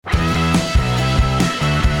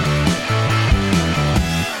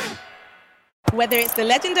Whether it's the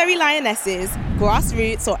legendary Lionesses,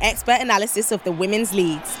 grassroots or expert analysis of the women's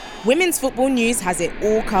leagues, Women's Football News has it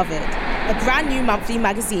all covered. A brand new monthly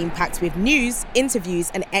magazine packed with news, interviews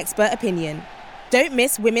and expert opinion. Don't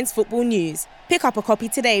miss Women's Football News. Pick up a copy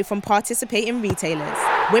today from participating retailers.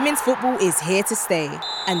 Women's football is here to stay,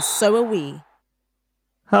 and so are we.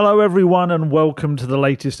 Hello everyone and welcome to the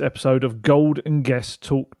latest episode of Gold and Guest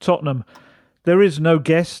Talk Tottenham. There is no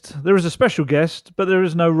guest. There is a special guest, but there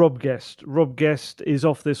is no Rob Guest. Rob Guest is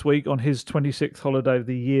off this week on his 26th holiday of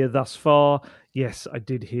the year thus far. Yes, I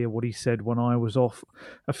did hear what he said when I was off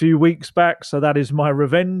a few weeks back, so that is my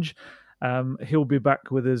revenge. He'll be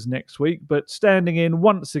back with us next week. But standing in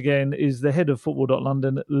once again is the head of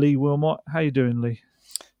Football.London, Lee Wilmot. How you doing, Lee?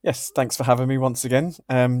 Yes, thanks for having me once again.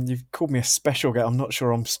 You've called me a special guest. I'm not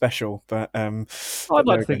sure I'm special, but I'd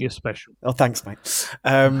like to think you're special. Oh, thanks, mate.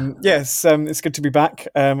 Yes, it's good to be back.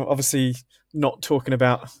 Obviously, not talking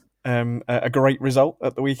about a great result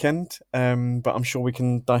at the weekend, but I'm sure we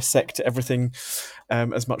can dissect everything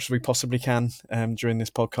as much as we possibly can during this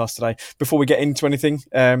podcast today. Before we get into anything,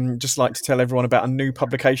 just like to tell everyone about a new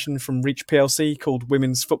publication from Reach PLC called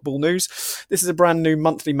Women's Football News. This is a brand new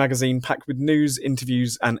monthly magazine packed with news,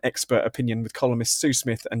 interviews and expert opinion with columnists Sue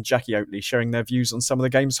Smith and Jackie Oatley sharing their views on some of the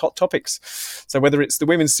game's hot topics. So whether it's the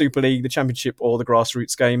Women's Super League, the Championship or the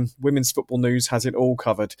grassroots game, Women's Football News has it all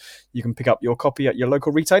covered. You can pick up your copy at your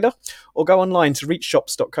local retailer or go online to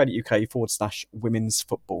reachshops.co.uk/women's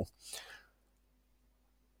football.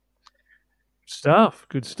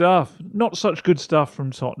 Good stuff. Not such good stuff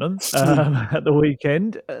from Tottenham at the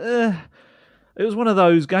weekend. It was one of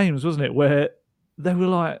those games, wasn't it, where they were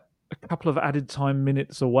like a couple of added time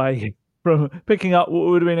minutes away from picking up what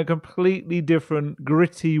would have been a completely different,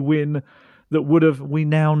 gritty win that would have, we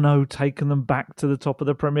now know, taken them back to the top of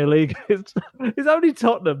the Premier League. It's only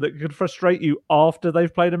Tottenham that could frustrate you after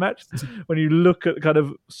they've played a match when you look at kind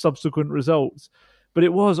of subsequent results. But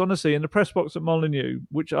it was, honestly, in the press box at Molineux,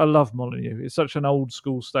 which I love Molineux. It's such an old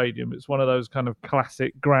school stadium. It's one of those kind of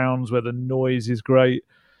classic grounds where the noise is great.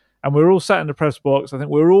 And we were all sat in the press box. I think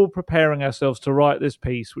we were all preparing ourselves to write this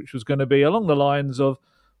piece, which was going to be along the lines of,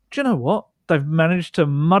 do you know what? They've managed to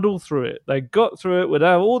muddle through it. They got through it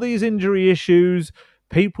without all these injury issues,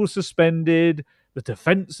 people suspended, the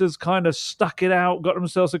defence has kind of stuck it out, got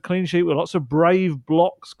themselves a clean sheet with lots of brave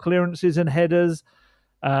blocks, clearances and headers.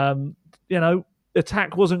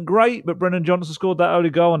 Attack wasn't great, but Brennan Johnson scored that early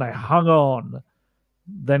goal and they hung on.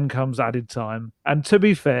 Then comes added time. And to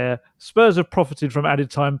be fair, Spurs have profited from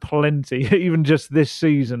added time plenty, even just this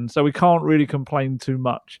season. So we can't really complain too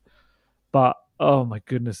much. But, oh my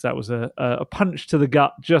goodness, that was a punch to the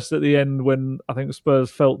gut just at the end when I think the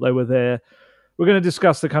Spurs felt they were there. We're going to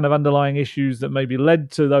discuss the kind of underlying issues that maybe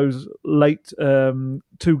led to those late 2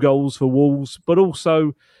 goals for Wolves, but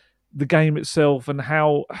also the game itself and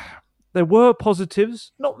how there were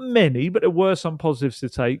positives, not many, but there were some positives to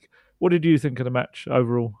take. What did you think of the match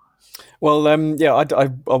overall? Well, I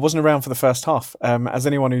wasn't around for the first half. As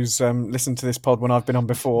anyone who's listened to this pod when I've been on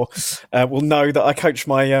before will know that I coach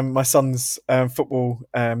my son's football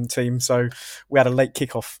team. So we had a late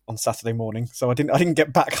kickoff on Saturday morning. So I didn't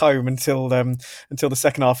get back home until the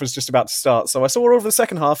second half was just about to start. So I saw all of the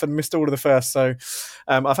second half and missed all of the first. So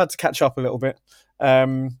I've had to catch up a little bit.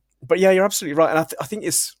 But yeah, you're absolutely right, and I think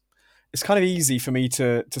it's kind of easy for me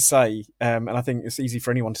to say, and I think it's easy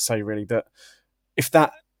for anyone to say really, that if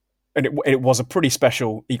that, and it was a pretty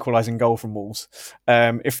special equalising goal from Wolves,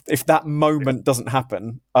 if that moment doesn't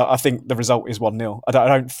happen, I think the result is 1-0. I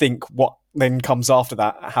don't think what then comes after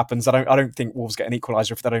that happens. I don't think Wolves get an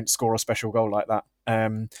equaliser if they don't score a special goal like that.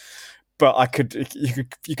 But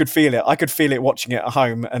you could feel it. I could feel it watching it at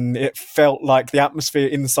home, and it felt like the atmosphere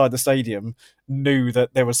inside the stadium knew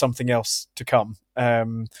that there was something else to come.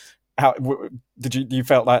 How did you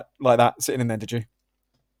felt like that sitting in there? Did you?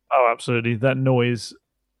 Oh, absolutely. That noise.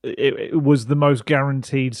 It was the most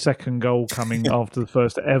guaranteed second goal coming after the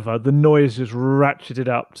first ever. The noise just ratcheted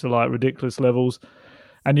up to like ridiculous levels,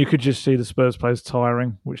 and you could just see the Spurs players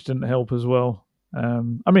tiring, which didn't help as well.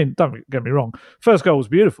 Don't get me wrong. First goal was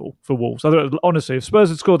beautiful for Wolves. Honestly, if Spurs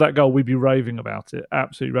had scored that goal, we'd be raving about it.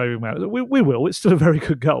 Absolutely raving about it. We will. It's still a very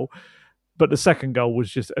good goal. But the second goal was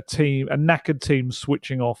just a knackered team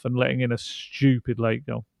switching off and letting in a stupid late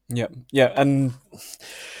goal. Yeah, and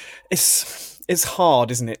it's hard,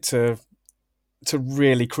 isn't it, to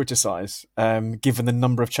really criticise, given the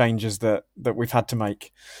number of changes that we've had to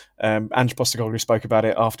make. Ange Postecoglou spoke about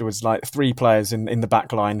it afterwards, like 3 players in the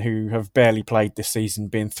back line who have barely played this season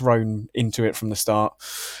being thrown into it from the start.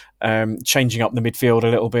 changing up the midfield a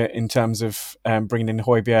little bit in terms of bringing in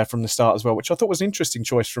Højbjerg from the start as well, which I thought was an interesting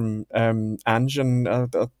choice from Ange, and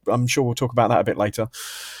I'm sure we'll talk about that a bit later.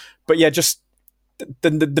 But yeah, just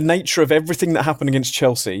the nature of everything that happened against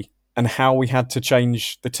Chelsea and how we had to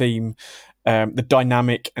change the team, the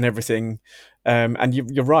dynamic and everything. And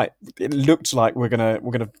you're right. It looked like we're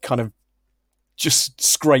gonna kind of just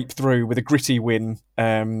scrape through with a gritty win,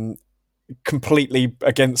 completely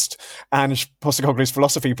against Ange Postecoglou's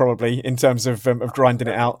philosophy, probably in terms of grinding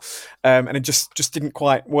it out, and it just didn't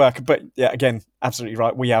quite work. But yeah, again, absolutely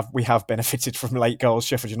right. We have benefited from late goals,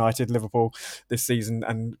 Sheffield United, Liverpool this season,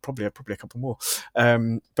 and probably a couple more.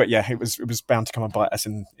 But yeah, it was bound to come and bite us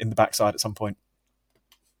in the backside at some point.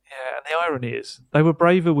 Yeah, and the irony is they were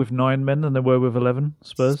braver with 9 men than they were with 11,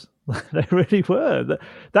 Spurs. They really were.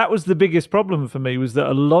 That was the biggest problem for me, was that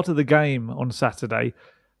a lot of the game on Saturday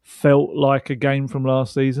felt like a game from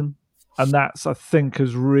last season. And that's, I think,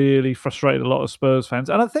 has really frustrated a lot of Spurs fans.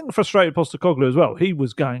 And I think frustrated Postecoglou as well. He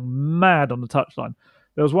was going mad on the touchline.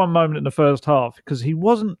 There was one moment in the first half, because he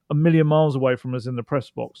wasn't a million miles away from us in the press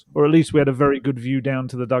box, or at least we had a very good view down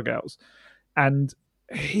to the dugouts. And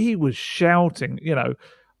he was shouting,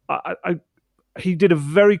 he did a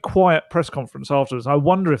very quiet press conference afterwards. I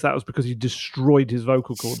wonder if that was because he destroyed his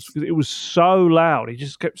vocal cords, because it was so loud. He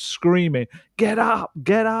just kept screaming, "Get up,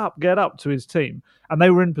 get up, get up," to his team. And they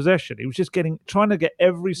were in possession. He was just trying to get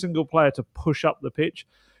every single player to push up the pitch,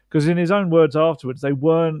 because in his own words afterwards, they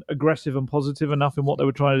weren't aggressive and positive enough in what they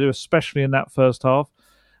were trying to do, especially in that first half.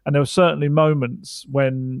 And there were certainly moments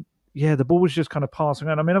when, the ball was just kind of passing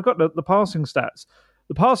around. I mean, I've got the passing stats.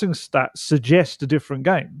 The passing stats suggest a different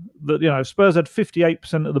game. That Spurs had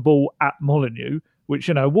 58% of the ball at Molineux, which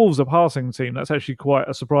Wolves are a passing team. That's actually quite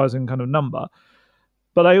a surprising kind of number.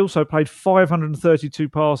 But they also played 532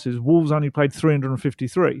 passes. Wolves only played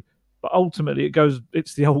 353. But ultimately,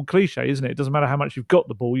 it's the old cliche, isn't it? It doesn't matter how much you've got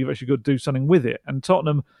the ball, you've actually got to do something with it. And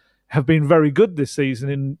Tottenham have been very good this season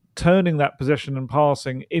in turning that possession and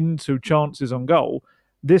passing into chances on goal.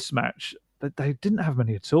 This match, they didn't have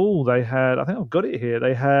many at all. They had, I think I've got it here,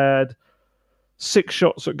 they had 6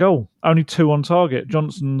 shots at goal, only 2 on target.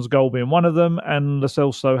 Johnson's goal being one of them, and Lo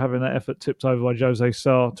Celso having that effort tipped over by Jose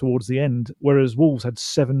Sarr towards the end, whereas Wolves had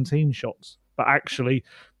 17 shots. But actually,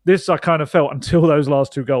 this I kind of felt until those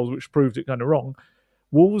last 2 goals, which proved it kind of wrong.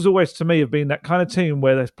 Wolves always, to me, have been that kind of team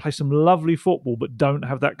where they play some lovely football but don't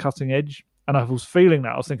have that cutting edge. And I was feeling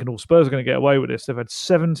that. I was thinking, Spurs are going to get away with this. They've had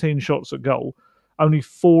 17 shots at goal. Only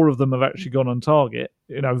 4 of them have actually gone on target.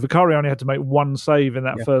 Vicario only had to make 1 save in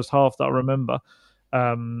that first half that I remember,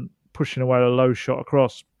 pushing away a low shot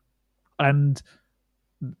across. And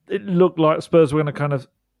it looked like Spurs were going to kind of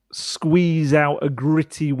squeeze out a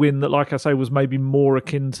gritty win that, like I say, was maybe more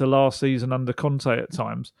akin to last season under Conte at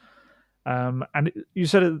times. You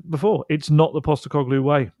said it before, it's not the Postecoglou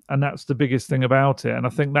way, and that's the biggest thing about it. And I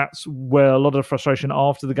think that's where a lot of frustration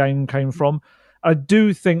after the game came from. I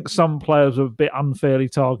do think some players were a bit unfairly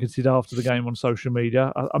targeted after the game on social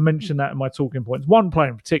media. I mentioned that in my talking points. One player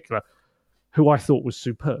in particular who I thought was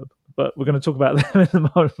superb, but we're going to talk about them in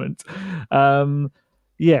a moment.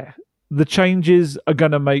 The changes are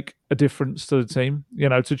going to make a difference to the team.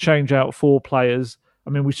 To change out 4 players. I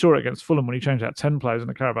mean, we saw it against Fulham when he changed out 10 players in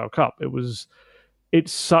the Carabao Cup.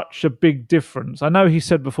 It's such a big difference. I know he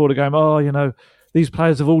said before the game, these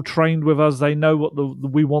players have all trained with us. They know what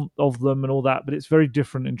we want of them and all that. But it's very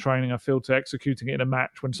different in training, I feel, to executing it in a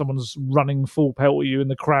match when someone's running full pelt at you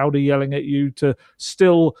and the crowd are yelling at you, to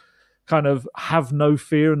still kind of have no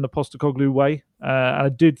fear in the Postecoglou way. And I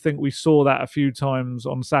did think we saw that a few times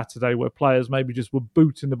on Saturday, where players maybe just were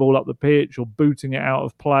booting the ball up the pitch or booting it out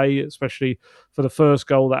of play, especially for the first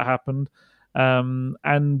goal that happened.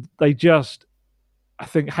 And they just, I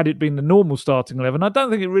think, had it been the normal starting 11, I don't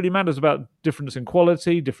think it really matters about difference in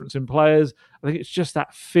quality, difference in players. I think it's just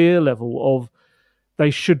that fear level of they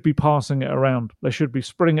should be passing it around. They should be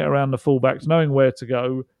spreading it around the fullbacks, knowing where to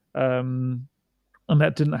go. And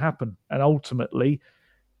that didn't happen. And ultimately,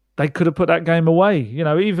 they could have put that game away.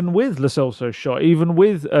 Even with Lo Celso's shot, even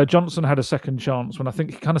with Johnson had a second chance when I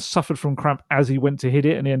think he kind of suffered from cramp as he went to hit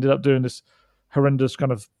it, and he ended up doing this horrendous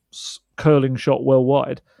kind of curling shot well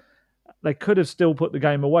wide. They could have still put the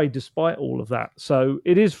game away despite all of that. So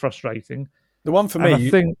it is frustrating. The one for me, I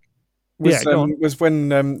think, was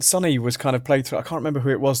when Sonny was kind of played through. I can't remember who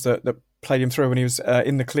it was that played him through when he was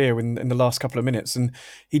in the clear in the last couple of minutes, and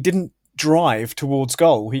he didn't drive towards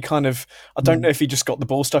goal. He kind of, I don't know if he just got the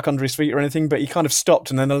ball stuck under his feet or anything, but he kind of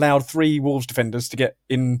stopped and then allowed 3 Wolves defenders to get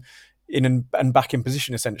in and back in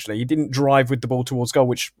position. Essentially, he didn't drive with the ball towards goal,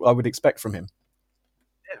 which I would expect from him.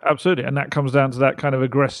 Absolutely, and that comes down to that kind of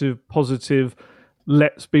aggressive, positive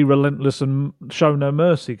let's be relentless and show no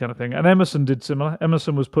mercy kind of thing. And Emerson did similar.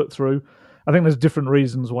 Emerson was put through. I think there's different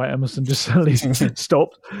reasons why Emerson just suddenly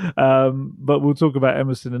stopped. But we'll talk about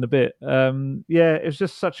Emerson in a bit. Yeah, it's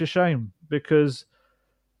just such a shame because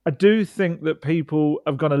I do think that people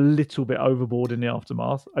have gone a little bit overboard in the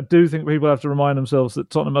aftermath. I do think people have to remind themselves that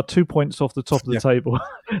Tottenham are 2 points off the top of the table.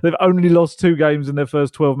 They've only lost 2 games in their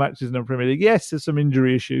first 12 matches in the Premier League. Yes, there's some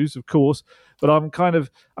injury issues, of course, but I'm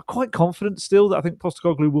quite confident still that I think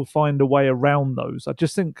Postecoglou will find a way around those. I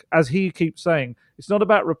just think, as he keeps saying, it's not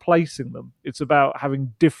about replacing them. It's about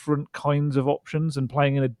having different kinds of options and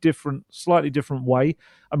playing in a slightly different way.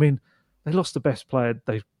 I mean, they lost the best player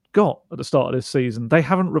they've got at the start of this season. They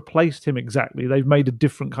haven't replaced him exactly. They've made a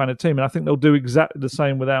different kind of team, and I think they'll do exactly the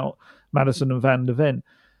same without Maddison and Van de Ven.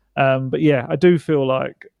 But yeah, I do feel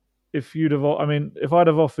like if I'd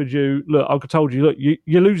have offered you, look, I told you, look,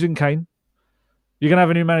 you're losing Kane. You're going to have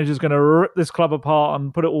a new manager who's going to rip this club apart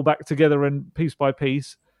and put it all back together and piece by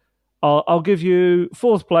piece. I'll give you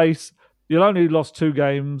 4th place. You'll only lost 2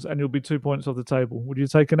 games and you'll be 2 points off the table. Would you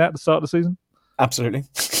have taken that at the start of the season? Absolutely.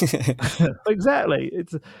 Exactly.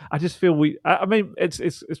 I just feel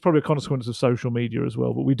it's probably a consequence of social media as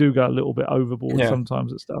well, but we do go a little bit overboard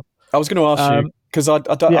sometimes at stuff. I was going to ask you because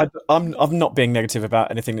I'm not being negative about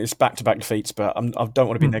anything. It's back-to-back defeats, but I don't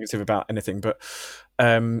want to be negative about anything. But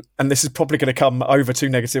and this is probably going to come over too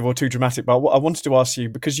negative or too dramatic. But I wanted to ask you,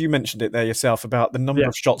 because you mentioned it there yourself, about the number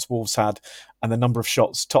of shots Wolves had and the number of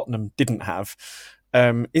shots Tottenham didn't have.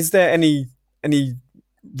 Is there any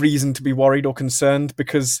reason to be worried or concerned?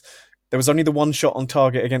 Because there was only the 1 shot on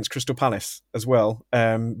target against Crystal Palace as well,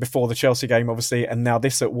 before the Chelsea game, obviously, and now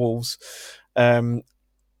this at Wolves. Do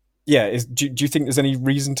you think there's any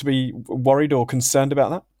reason to be worried or concerned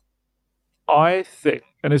about that? I think,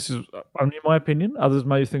 and this is only my opinion, others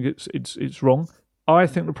may think it's wrong. I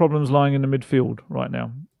think the problem's lying in the midfield right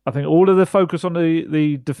now. I think all of the focus on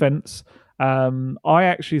the defence. I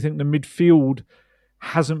actually think the midfield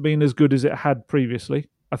hasn't been as good as it had previously.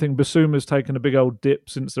 I think Bissouma's taken a big old dip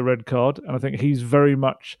since the red card, and I think he's very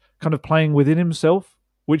much kind of playing within himself,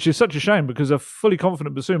 which is such a shame because a fully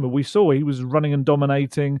confident Bissouma, we saw he was running and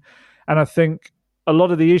dominating, and I think a lot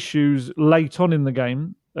of the issues late on in the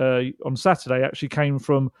game on Saturday actually came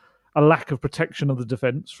from a lack of protection of the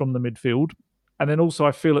defence from the midfield. And then also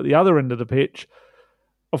I feel at the other end of the pitch,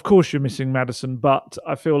 of course, you're missing Maddison, but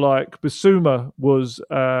I feel like Bissouma was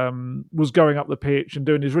going up the pitch and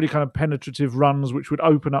doing these really kind of penetrative runs, which would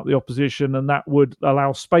open up the opposition, and that would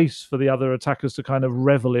allow space for the other attackers to kind of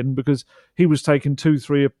revel in, because he was taking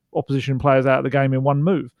 2-3 opposition players out of the game in one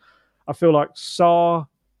move. I feel like Sarr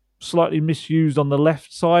slightly misused on the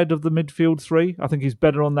left side of the midfield 3. I think he's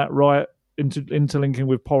better on that right, interlinking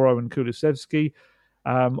with Porro and Kulusevski.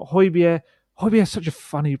 Højbjerg's such a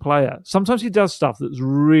funny player. Sometimes he does stuff that's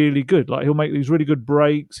really good. Like, he'll make these really good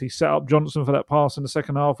breaks. He set up Johnson for that pass in the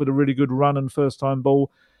second half with a really good run and first-time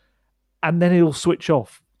ball. And then he'll switch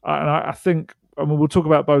off. And I think, we'll talk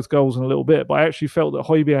about both goals in a little bit, but I actually felt that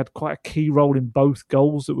Højbjerg had quite a key role in both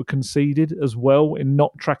goals that were conceded as well, in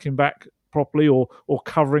not tracking back properly or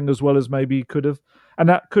covering as well as maybe he could have. And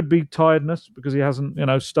that could be tiredness, because he hasn't,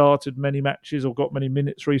 started many matches or got many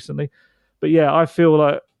minutes recently. But yeah, I feel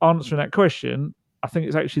like answering that question, I think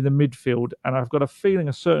it's actually the midfield, and I've got a feeling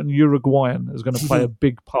a certain Uruguayan is going to play a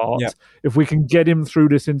big part if we can get him through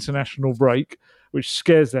this international break, which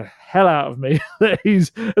scares the hell out of me that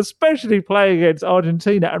he's especially playing against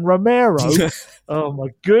Argentina and Romero. Oh my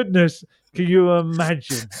goodness. Can you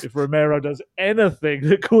imagine if Romero does anything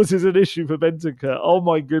that causes an issue for Bentancur? Oh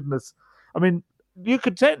my goodness. I mean, you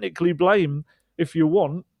could technically blame, if you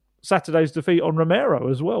want, Saturday's defeat on Romero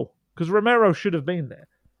as well, because Romero should have been there.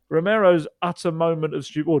 Romero's utter moment of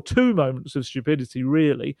two moments of stupidity,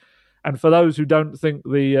 really. And for those who don't think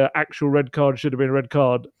the actual red card should have been a red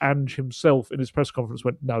card, Ange himself in his press conference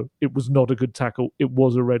went, no, it was not a good tackle. It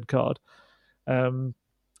was a red card.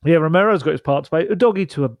 Romero's got his part to play. Udogie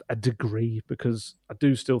to a degree, because I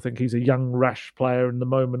do still think he's a young, rash player in the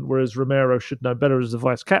moment, whereas Romero should know better as the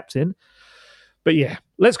vice-captain. But yeah,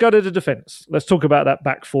 let's go to the defence. Let's talk about that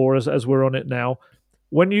back four as we're on it now.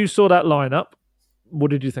 When you saw that lineup, what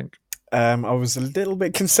did you think? I was a little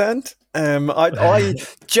bit concerned. I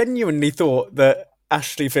genuinely thought that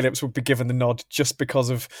Ashley Phillips would be given the nod just because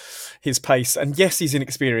of his pace. And yes, he's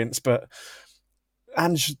inexperienced, but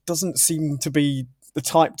Ange doesn't seem to be the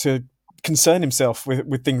type to concern himself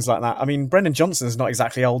with things like that. I mean, Brendan Johnson's not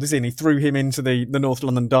exactly old, is he? And he threw him into the North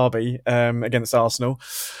London derby against Arsenal.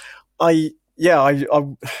 The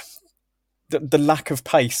lack of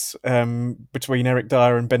pace between Eric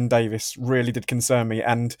Dyer and Ben Davies really did concern me,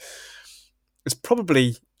 and it's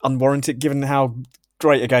probably, unwarranted given how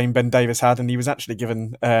great a game Ben Davies had, and he was actually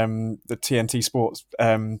given the TNT Sports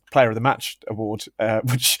Player of the Match award,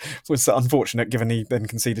 which was unfortunate given he then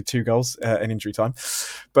conceded 2 goals in injury time.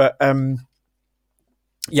 But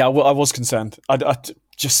yeah, I was concerned. I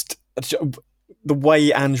just the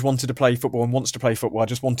way Ange wanted to play football and wants to play football, I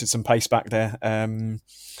just wanted some pace back there. And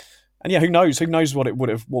yeah, who knows what would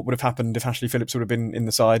have happened if Ashley Phillips would have been in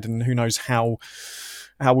the side, and who knows how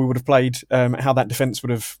we would have played, how that defence would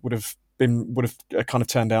have kind of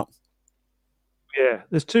turned out. Yeah,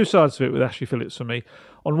 there's 2 sides to it with Ashley Phillips for me.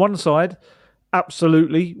 On one side,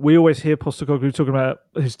 absolutely, we always hear Postecoglou talking about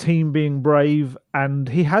his team being brave, and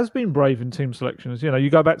he has been brave in team selections. You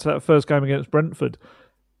go back to that first game against Brentford,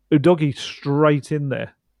 Udogie straight in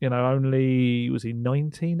there. Only, was he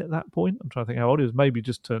 19 at that point? I'm trying to think how old he was. Maybe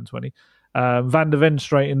just turned 20. Van der Ven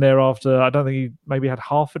straight in there after, I don't think he maybe had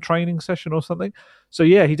half a training session or something. So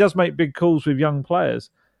yeah, he does make big calls with young players.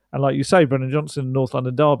 And like you say, Brendan Johnson, North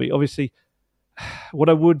London Derby. Obviously, what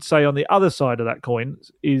I would say on the other side of that coin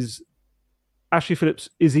is Ashley Phillips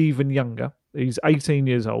is even younger. He's 18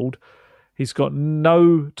 years old. He's got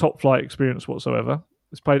no top flight experience whatsoever.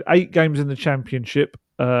 He's played 8 games in the Championship,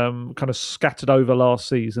 kind of scattered over last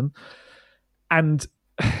season. And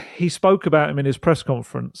he spoke about him in his press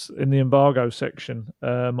conference in the embargo section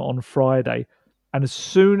on Friday. And as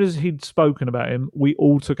soon as he'd spoken about him, we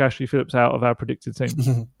all took Ashley Phillips out of our predicted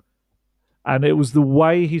team. And it was the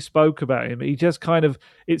way he spoke about him. He just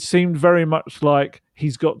it seemed very much like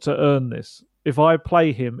he's got to earn this. If I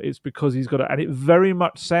play him, it's because he's got to. And it very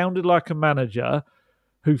much sounded like a manager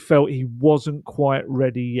who felt he wasn't quite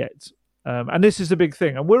ready yet. And this is a big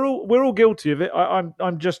thing. And we're all guilty of it.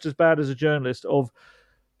 I'm just as bad as a journalist of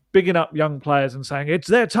bigging up young players and saying, it's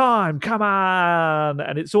their time, come on.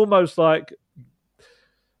 And it's almost like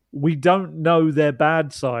we don't know their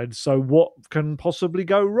bad side, so what can possibly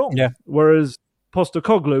go wrong? Yeah. Whereas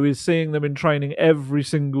Postecoglou is seeing them in training every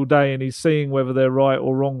single day, and he's seeing whether they're right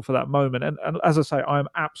or wrong for that moment. And as I say, I'm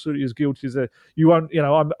absolutely as guilty as you won't.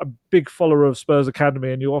 I'm a big follower of Spurs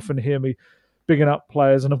Academy, and you often hear me bigging up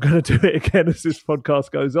players, and I'm going to do it again as this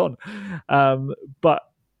podcast goes on. But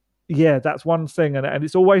yeah, that's one thing, and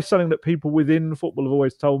it's always something that people within football have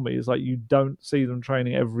always told me is like you don't see them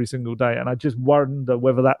training every single day, and I just wonder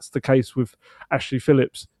whether that's the case with Ashley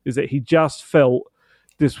Phillips. Is that he just felt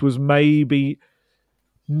this was maybe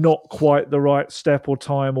not quite the right step or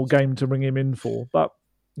time or game to bring him in for, but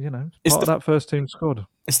part of that first team squad.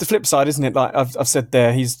 It's the flip side, isn't it? Like I've said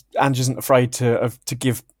there, Ange isn't afraid to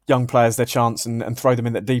give young players their chance and throw them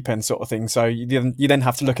in the deep end sort of thing. So you then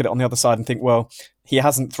have to look at it on the other side and think, well, he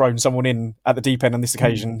hasn't thrown someone in at the deep end on this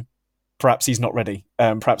occasion. Perhaps he's not ready.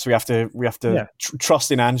 Perhaps we have to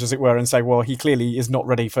trust in Ange, as it were, and say, well, he clearly is not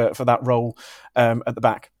ready for that role at the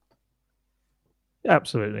back.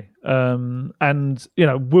 Absolutely. And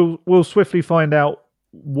we'll swiftly find out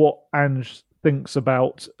what Ange thinks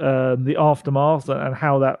about the aftermath and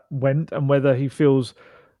how that went, and whether he feels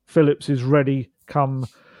Phillips is ready come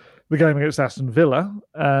the game against Aston Villa.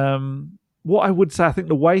 What I would say, I think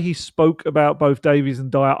the way he spoke about both Davies and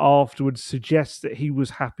Dyer afterwards suggests that he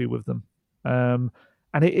was happy with them. And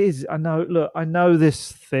it is, I know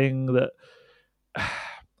this thing that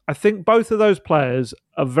I think both of those players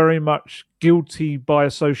are very much guilty by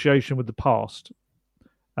association with the past.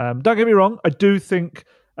 Don't get me wrong, I do think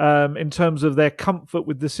in terms of their comfort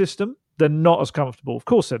with the system, they're not as comfortable. Of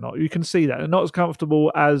course they're not. You can see that. They're not as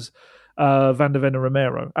comfortable as Van der Ven and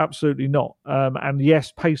Romero. Absolutely not. And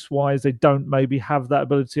yes, pace-wise, they don't maybe have that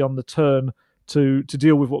ability on the turn to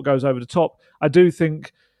deal with what goes over the top. I do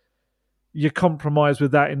think you compromise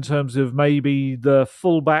with that in terms of maybe the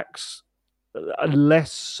fullbacks are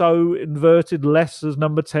less so inverted, less as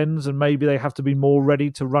number 10s, and maybe they have to be more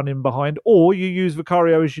ready to run in behind. Or you use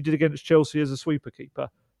Vicario as you did against Chelsea as a sweeper keeper,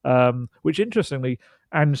 which interestingly,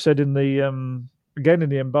 Ange said in the again in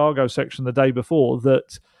the embargo section the day before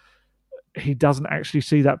that he doesn't actually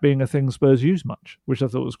see that being a thing Spurs use much, which I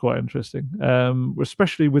thought was quite interesting,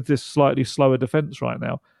 especially with this slightly slower defence right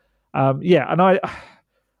now. And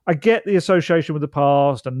I get the association with the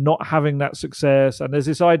past and not having that success. And there's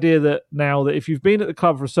this idea that now that if you've been at the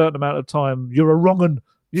club for a certain amount of time, you're a wrong 'un.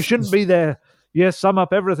 You shouldn't be there. Yes, sum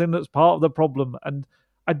up everything that's part of the problem. And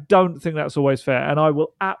I don't think that's always fair. And I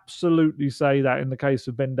will absolutely say that in the case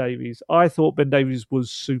of Ben Davies. I thought Ben Davies was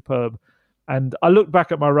superb. And I look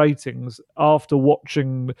back at my ratings after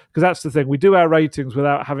watching, because that's the thing, we do our ratings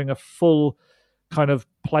without having a full kind of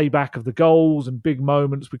playback of the goals and big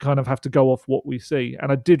moments. We kind of have to go off what we see.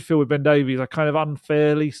 And I did feel with Ben Davies, I kind of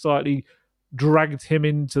unfairly, slightly dragged him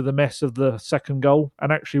into the mess of the second goal.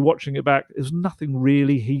 And actually watching it back, there's nothing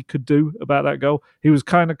really he could do about that goal. He was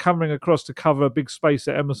kind of coming across to cover a big space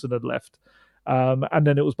that Emerson had left. And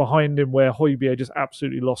then it was behind him where Højbjerg just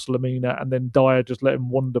absolutely lost Lamina, and then Dyer just let him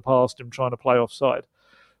wander past him trying to play offside.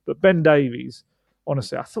 But Ben Davies,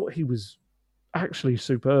 honestly, I thought he was actually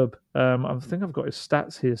superb. I think I've got his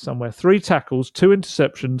stats here somewhere. 3 tackles, 2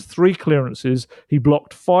 interceptions, 3 clearances. He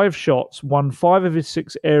blocked 5 shots, won 5 of his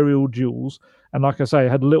 6 aerial duels, and like I say,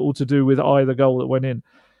 had little to do with either goal that went in.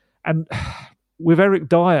 And with Eric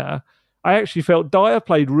Dyer, I actually felt Dyer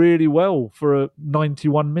played really well for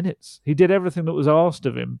 91 minutes. He did everything that was asked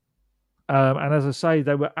of him. And as I say,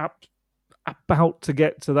 they were about to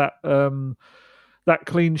get to that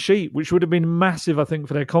clean sheet, which would have been massive, I think,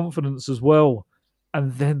 for their confidence as well.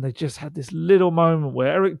 And then they just had this little moment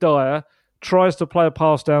where Eric Dyer tries to play a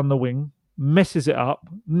pass down the wing, messes it up,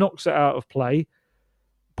 knocks it out of play.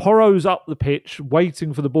 Porro's up the pitch,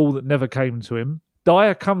 waiting for the ball that never came to him.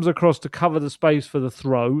 Dyer comes across to cover the space for the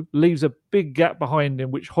throw, leaves a big gap behind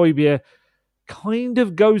him, which Højbjerg kind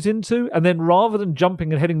of goes into, and then rather than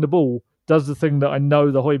jumping and heading the ball, does the thing that I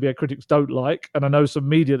know the Højbjerg critics don't like, and I know some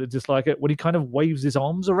media that dislike it, when he kind of waves his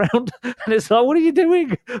arms around, and it's like, what are you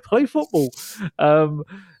doing? Play football.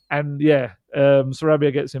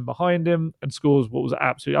 Sarabia gets in behind him and scores what was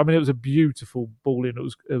absolutely, I mean, it was a beautiful ball in.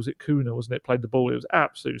 It was Kuna, wasn't it? Played the ball. It was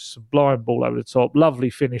absolutely sublime ball over the top.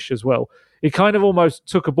 Lovely finish as well. He kind of almost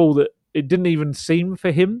took a ball that it didn't even seem for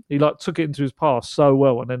him. He took it into his pass so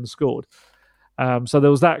well and then scored. So there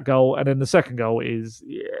was that goal, and then the second goal is,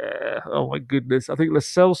 oh my goodness, I think Lo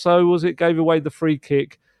Celso gave away the free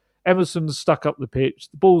kick. Emerson stuck up the pitch.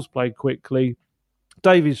 The ball's played quickly.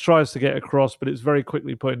 Davies tries to get across, but it's very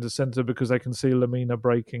quickly put into centre because they can see Lamina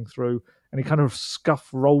breaking through, and he kind of scuff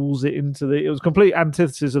rolls it into it was complete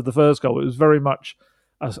antithesis of the first goal. It was very much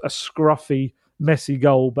a scruffy, messy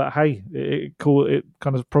goal, but hey, it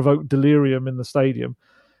kind of provoked delirium in the stadium.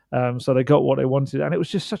 So they got what they wanted, and it was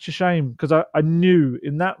just such a shame because I knew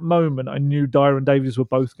in that moment, I knew Dyer and Davies were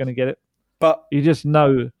both going to get it. But you just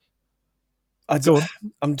know. I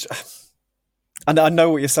know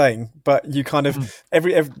what you're saying, but you kind of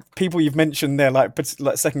every people you've mentioned there, like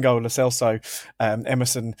second goal, Lo Celso,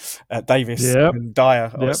 Emerson, Davies, and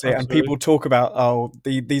Dyer, obviously, and people talk about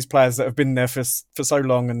these players that have been there for so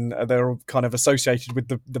long, and they're kind of associated with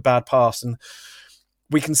the bad past. And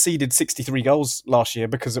we conceded 63 goals last year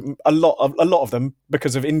because a lot of them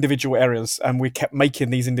because of individual errors, and we kept making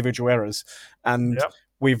these individual errors, and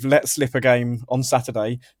we've let slip a game on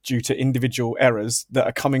Saturday due to individual errors that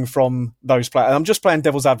are coming from those players. And I'm just playing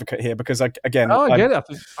devil's advocate here because I get it. I think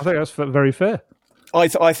that's very fair.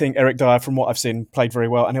 I think Eric Dyer, from what I've seen, played very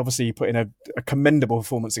well, and obviously he put in a commendable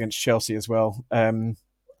performance against Chelsea as well. Ben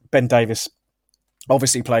Davies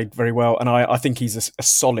obviously played very well, and I think he's a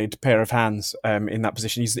solid pair of hands in that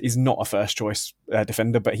position. He's not a first choice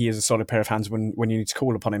defender, but he is a solid pair of hands when you need to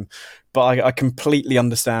call upon him. But I completely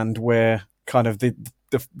understand where kind of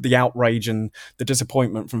the outrage and the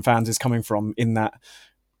disappointment from fans is coming from, in that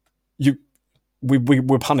we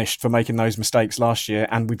were punished for making those mistakes last year,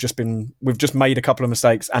 and we've just made a couple of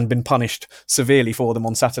mistakes and been punished severely for them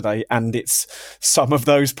on Saturday, and it's some of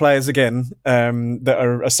those players again that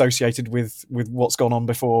are associated with what's gone on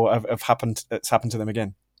before have happened. It's happened to them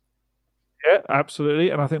again. Yeah, absolutely,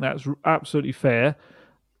 and I think that's absolutely fair.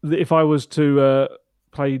 If I was to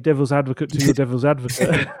play devil's advocate to your devil's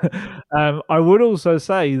advocate, I would also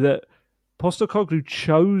say that Postecoglou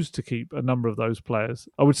chose to keep a number of those players.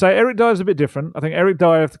 I would say Eric Dyer's a bit different. I think Eric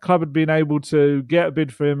Dyer, if the club had been able to get a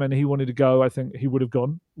bid for him and he wanted to go, I think he would have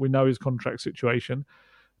gone. We know his contract situation.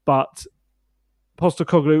 But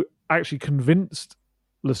Postecoglou actually convinced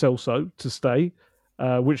Lo Celso to stay,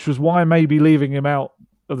 which was why maybe leaving him out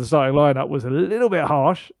of the starting lineup was a little bit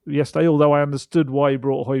harsh yesterday, although I understood why he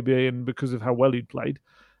brought Højbjerg in because of how well he'd played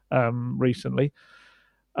recently.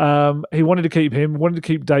 He wanted to keep him, wanted to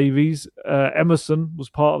keep Davies. Emerson was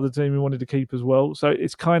part of the team he wanted to keep as well. So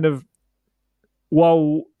it's kind of,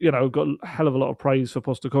 while, got a hell of a lot of praise for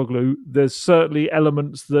Postecoglou, there's certainly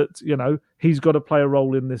elements that, he's got to play a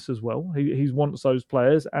role in this as well. He wants those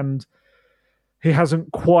players, and he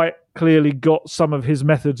hasn't quite clearly got some of his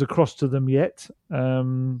methods across to them yet.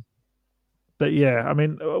 But yeah, I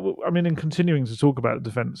mean, in continuing to talk about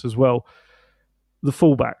defence as well, the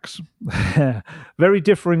fullbacks, very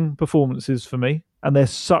differing performances for me, and they're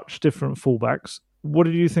such different fullbacks. What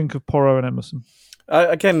did you think of Porro and Emerson?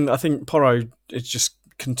 Again, I think Porro just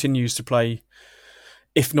continues to play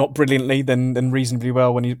if not brilliantly, then reasonably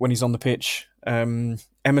well when he's on the pitch.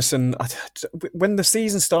 Emerson, when the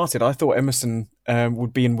season started, I thought Emerson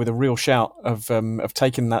would be in with a real shout of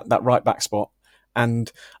taking that right back spot.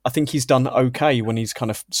 And I think he's done okay when he's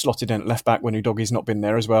kind of slotted in at left back when Udogie's not been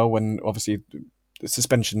there as well. When obviously the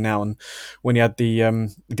suspension now and when he had the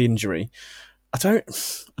injury, I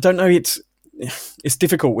don't know. It's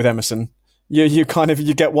difficult with Emerson. You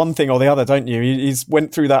get one thing or the other, don't you? He's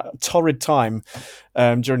went through that torrid time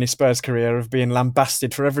during his Spurs career of being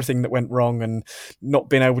lambasted for everything that went wrong and not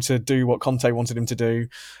being able to do what Conte wanted him to do.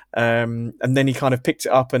 And then he kind of picked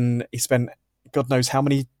it up and he spent God knows how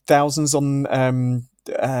many thousands on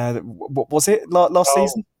what was it last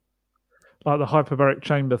season? Like the hyperbaric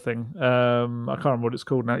chamber thing. I can't remember what it's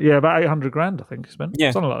called now. Yeah, about 800 grand, I think he spent.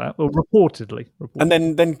 Yeah. Something like that. Well, reportedly. And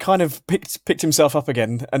then kind of picked himself up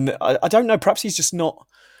again. And I don't know, perhaps he's not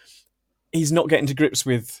getting to grips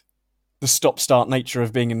with the stop-start nature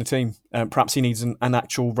of being in the team. Perhaps he needs an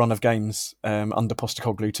actual run of games under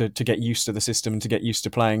Postecoglou to get used to the system and to get used to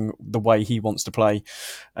playing the way he wants to play.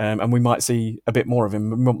 And we might see a bit more of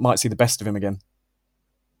him. We might see the best of him again.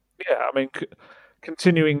 Yeah, I mean,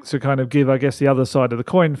 continuing to kind of give, I guess, the other side of the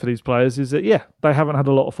coin for these players is that, yeah, they haven't had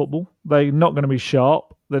a lot of football. They're not going to be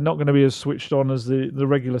sharp. They're not going to be as switched on as the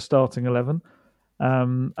regular starting 11.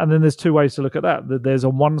 And then there's two ways to look at that. There's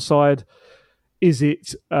on one side, is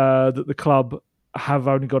it that the club have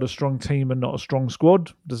only got a strong team and not a strong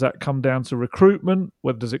squad? Does that come down to recruitment?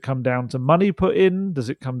 Does it come down to money put in?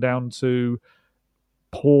 Does it come down to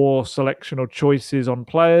poor selection or choices on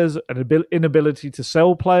players, an inability to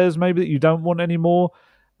sell players maybe that you don't want anymore?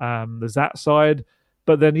 There's that side.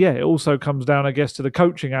 But then, yeah, it also comes down, I guess, to the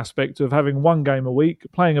coaching aspect of having one game a week,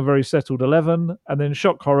 playing a very settled 11, and then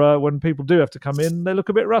shock horror, when people do have to come in, they look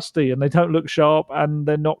a bit rusty and they don't look sharp and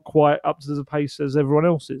they're not quite up to the pace as everyone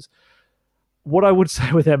else is. What I would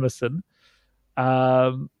say with Emerson, this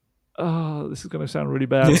is going to sound really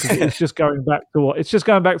bad because it's just going back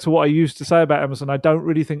to what I used to say about Emerson. I don't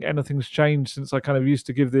really think anything's changed since I kind of used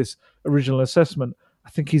to give this original assessment. I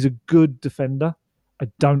think he's a good defender. I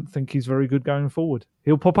don't think he's very good going forward.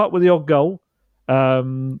 He'll pop up with the odd goal,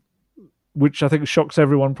 which I think shocks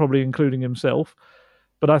everyone, probably including himself.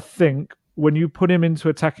 But I think when you put him into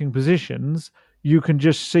attacking positions, you can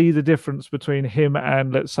just see the difference between him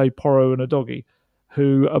and, let's say, Porro and Udogie,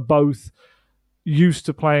 who are both used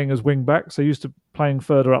to playing as wing backs. They're used to playing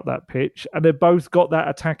further up that pitch, and they've both got that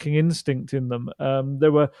attacking instinct in them.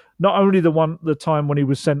 There were not only the time when he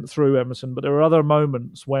was sent through, Emerson, but there were other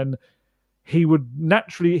moments when he would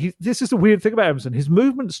naturally... this is the weird thing about Emerson. His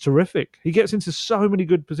movement's terrific. He gets into so many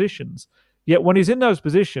good positions. Yet when he's in those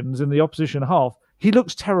positions in the opposition half, he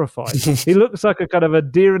looks terrified. He looks like a kind of a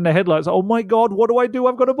deer in the headlights. Oh my God, what do I do?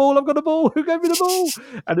 I've got a ball. Who gave me the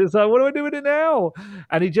ball? And it's like, what do I do with it now?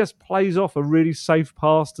 And he just plays off a really safe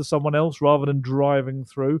pass to someone else rather than driving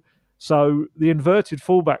through. So the inverted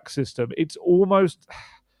fullback system, it's almost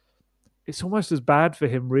as bad for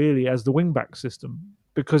him really as the wingback system,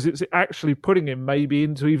 because it's actually putting him maybe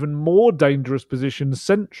into even more dangerous positions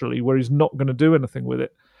centrally where he's not going to do anything with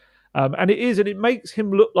it. And it makes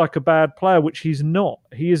him look like a bad player, which he's not.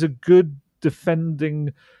 He is a good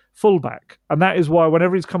defending fullback. And that is why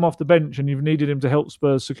whenever he's come off the bench and you've needed him to help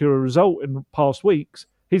Spurs secure a result in past weeks,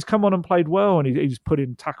 he's come on and played well, and he's put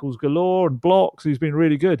in tackles galore and blocks. He's been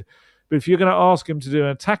really good. But if you're going to ask him to do an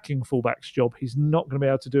attacking fullback's job, he's not going to be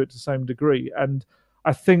able to do it to the same degree. And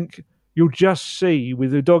I think you'll just see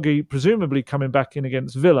with Udogie presumably coming back in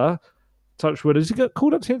against Villa, touchwood, has he got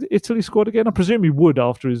called up to the Italy squad again? I presume he would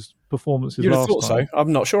after his performances last time. You'd have thought so.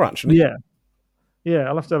 I'm not sure, actually. Yeah,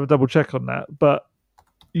 I'll have to have a double check on that. But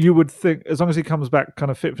you would think, as long as he comes back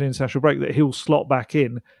kind of fit for the international break, that he'll slot back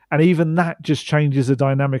in. And even that just changes the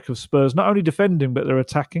dynamic of Spurs, not only defending, but they're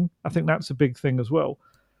attacking. I think that's a big thing as well.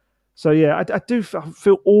 So, yeah, I do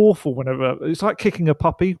feel awful whenever... It's like kicking a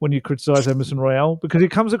puppy when you criticise Emerson Royale, because he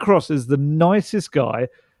comes across as the nicest guy.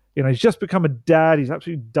 You know, he's just become a dad. He's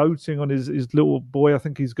absolutely doting on his little boy, I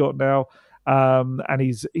think he's got now. And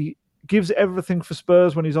he gives everything for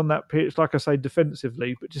Spurs when he's on that pitch, like I say,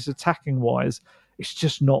 defensively, but just attacking-wise, it's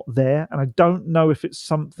just not there. And I don't know if it's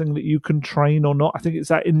something that you can train or not. I think it's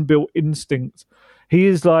that inbuilt instinct. He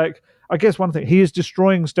is like... I guess one thing, he is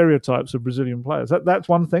destroying stereotypes of Brazilian players. That's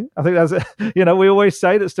one thing. I think that's, we always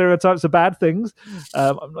say that stereotypes are bad things.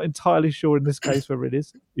 I'm not entirely sure in this case whether it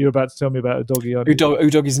is. You're about to tell me about Udogie, aren't you?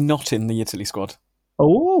 Udogie's not in the Italy squad.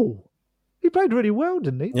 Oh, he played really well,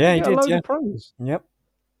 didn't he? Yeah, he did. Load of praise. Yep.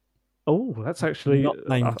 Oh, that's actually,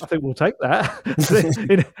 I think we'll take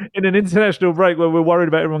that. in an international break where we're worried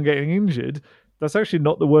about everyone getting injured, that's actually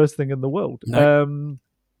not the worst thing in the world. No.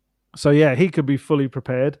 So, yeah, he could be fully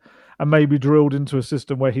prepared and maybe drilled into a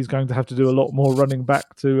system where he's going to have to do a lot more running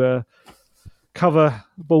back to cover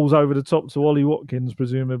balls over the top to Ollie Watkins,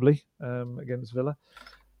 presumably, against Villa.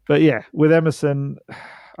 But, yeah, with Emerson,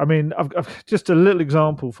 I mean, I've just a little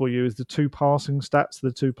example for you is the two passing stats of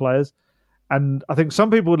the two players. And I think some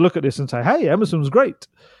people would look at this and say, hey, Emerson's great.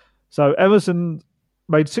 So Emerson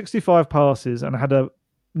made 65 passes and had a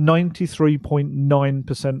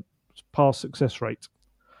 93.9% pass success rate.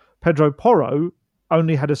 Pedro Porro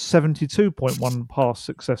only had a 72.1 pass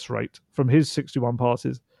success rate from his 61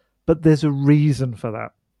 passes. But there's a reason for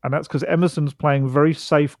that. And that's because Emerson's playing very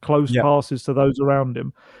safe, close passes to those around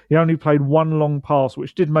him. He only played one long pass,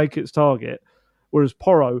 which did make its target. Whereas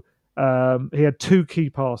Porro, he had two key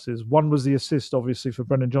passes. One was the assist, obviously, for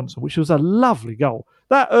Brennan Johnson, which was a lovely goal.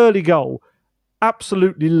 That early goal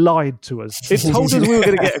absolutely lied to us. It told us we were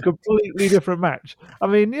going to get a completely different match. I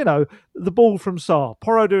mean, the ball from Sarr,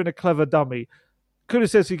 Porro doing a clever dummy,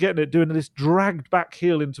 Kulusevski getting it, doing this dragged back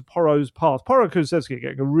heel into Porro's path. Porro and Kulusevski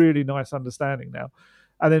getting a really nice understanding now.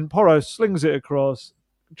 And then Porro slings it across.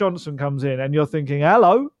 Johnson comes in, and you're thinking,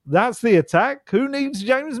 hello, that's the attack. Who needs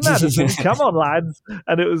James Maddison? Come on, lads.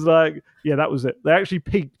 And it was like, yeah, that was it. They actually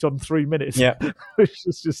peaked on 3 minutes. Yeah. Which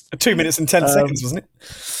was just 2 minutes and 10 seconds, wasn't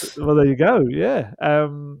it? Well, there you go. Yeah.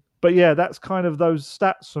 But yeah, that's kind of those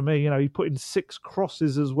stats for me. He put in 6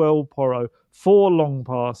 crosses as well, Porro, 4 long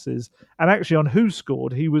passes. And actually on Who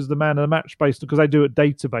Scored, he was the man of the match based, because they do it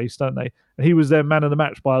database, don't they? And he was their man of the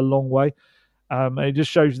match by a long way. And it just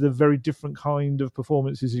shows you the very different kind of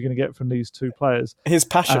performances you're going to get from these two players. His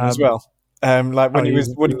passion as well. Like when he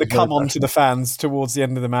was come on to the fans towards the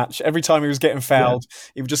end of the match, every time he was getting fouled,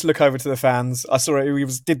 he would just look over to the fans. I saw it. He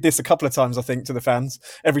did this a couple of times, I think, to the fans.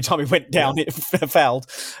 Every time he went down, it fouled.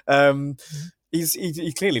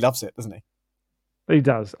 He clearly loves it, doesn't he? He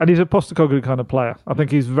does. And he's a Postecoglou kind of player. I think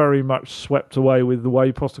he's very much swept away with the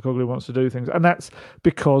way Postecoglou wants to do things. And that's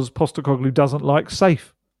because Postecoglou doesn't like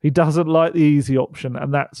safe. He doesn't like the easy option,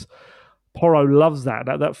 and Porro loves that.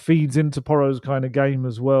 That feeds into Porro's kind of game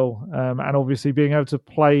as well. And obviously being able to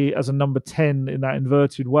play as a number 10 in that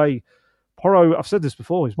inverted way. Porro, I've said this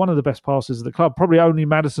before, he's one of the best passers of the club. Probably only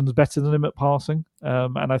Maddison's better than him at passing.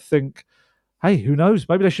 And I think, hey, who knows?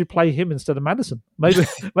 Maybe they should play him instead of Maddison. Maybe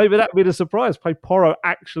that'd be the surprise. Play Porro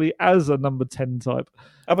actually as a number 10 type.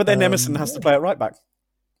 Oh, but then Emerson has to play at right back.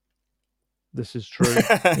 This is true.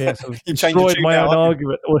 Yes, I've destroyed my own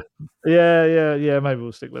argument. Yeah. Maybe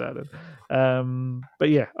we'll stick with that then. But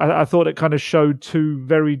yeah, I thought it kind of showed two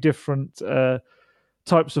very different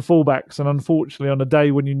types of fullbacks, and unfortunately, on a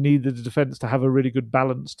day when you needed the defence to have a really good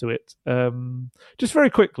balance to it. Just very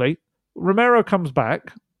quickly, Romero comes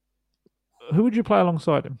back. Who would you play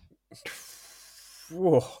alongside him?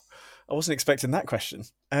 Whoa, I wasn't expecting that question.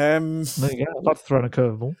 There you go. I'd like to throw in a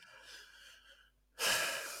curveball.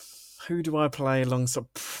 Who do I play alongside?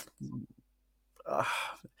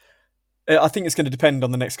 I think it's going to depend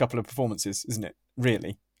on the next couple of performances, isn't it?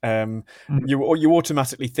 Really, you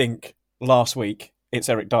automatically think last week it's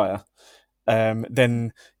Eric Dyer.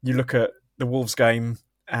 Then you look at the Wolves game,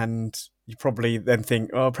 and you probably then think,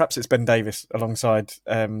 oh, perhaps it's Ben Davies alongside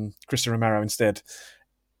Christian Romero instead.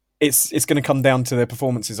 It's going to come down to their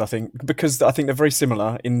performances, I think, because I think they're very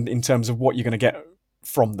similar in terms of what you're going to get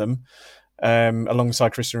from them.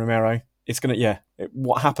 Alongside Christian Romero, it's going to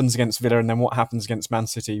what happens against Villa and then what happens against Man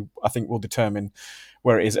City, I think will determine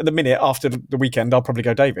where it is. At the minute, after the weekend, I'll probably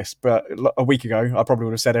go Davis, but a week ago, I probably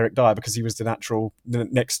would have said Eric Dyer because he was the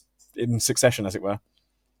next in succession, as it were.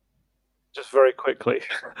 Just very quickly,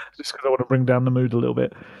 just because I want to bring down the mood a little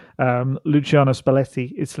bit. Luciano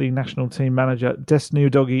Spalletti, Italy national team manager, Destiny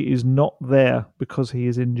Udogie is not there because he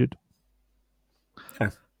is injured. Oh.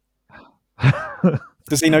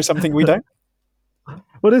 Does he know something we don't?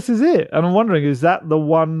 Well, this is it. And I'm wondering, is that the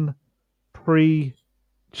one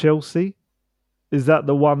pre-Chelsea? Is that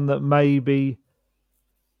the one that maybe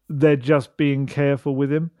they're just being careful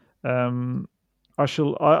with him? I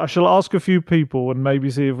shall ask a few people and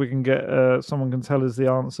maybe see if we can get someone can tell us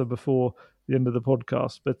the answer before the end of the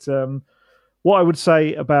podcast. But what I would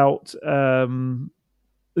say about an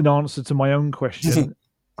answer to my own question,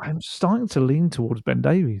 I'm starting to lean towards Ben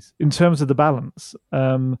Davies in terms of the balance,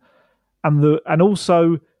 and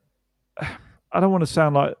also I don't want to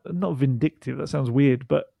sound like not vindictive. That sounds weird,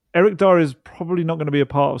 but Eric Dyer is probably not going to be a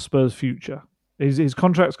part of Spurs' future. His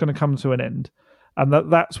contract's going to come to an end. And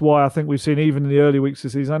that's why I think we've seen, even in the early weeks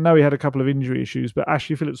of the season, I know he had a couple of injury issues, but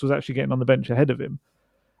Ashley Phillips was actually getting on the bench ahead of him.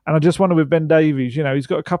 And I just wonder with Ben Davies, he's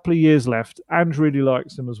got a couple of years left. Ange really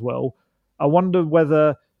likes him as well. I wonder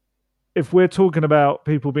whether, if we're talking about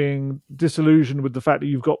people being disillusioned with the fact that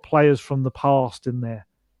you've got players from the past in there,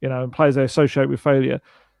 and players they associate with failure.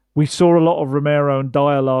 We saw a lot of Romero and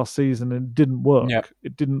Dyer last season and it didn't work. Yeah.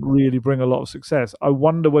 It didn't really bring a lot of success. I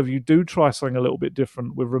wonder whether you do try something a little bit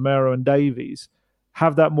different with Romero and Davies,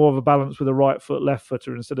 have that more of a balance with a right foot, left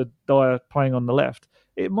footer instead of Dyer playing on the left.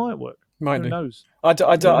 It might work. Who knows? I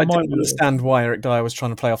didn't understand why Eric Dyer was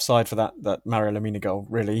trying to play offside for that Mario Lemina goal.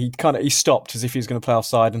 Really, he stopped as if he was going to play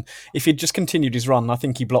offside, and if he'd just continued his run, I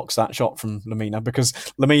think he blocks that shot from Lemina, because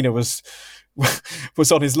Lemina was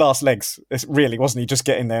on his last legs. Really, wasn't he? Just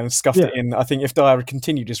getting there and scuffed it in. I think if Dyer had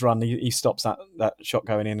continued his run, he stops that shot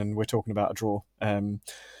going in, and we're talking about a draw,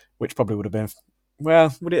 which probably would have been.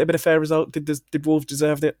 Well, would it have been a fair result? Did Wolves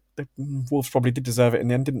deserve it? Wolves probably did deserve it in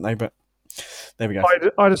the end, didn't they? But there we go.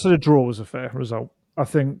 I just said a draw was a fair result. I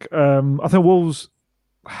think Wolves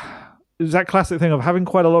is that classic thing of having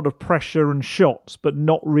quite a lot of pressure and shots, but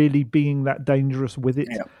not really being that dangerous with it.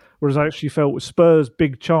 Yeah. Whereas I actually felt with Spurs'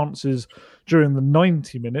 big chances during the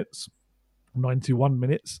 91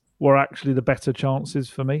 minutes were actually the better chances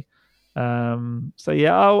for me. I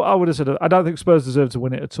would have said I don't think Spurs deserve to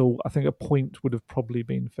win it at all. I think a point would have probably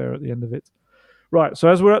been fair at the end of it. Right, so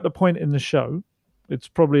as we're at the point in the show, it's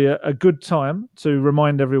probably a good time to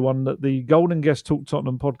remind everyone that the Golden Guest Talk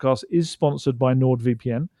Tottenham podcast is sponsored by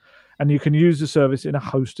NordVPN, and you can use the service in a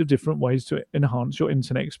host of different ways to enhance your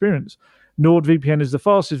internet experience. NordVPN is the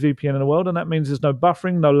fastest VPN in the world, and that means there's no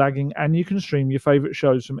buffering, no lagging, and you can stream your favourite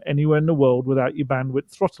shows from anywhere in the world without your bandwidth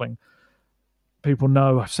throttling. People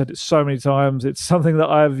know, I've said it so many times, it's something that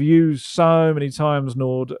I've used so many times,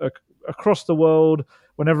 Nord, across the world.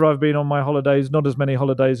 Whenever I've been on my holidays, not as many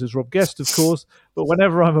holidays as Rob Guest, of course, but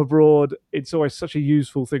whenever I'm abroad, it's always such a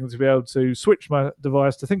useful thing to be able to switch my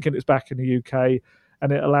device to thinking it's back in the UK,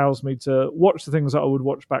 and it allows me to watch the things that I would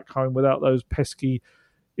watch back home without those pesky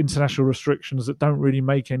international restrictions that don't really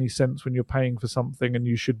make any sense when you're paying for something and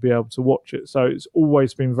you should be able to watch it. So it's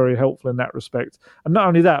always been very helpful in that respect. And not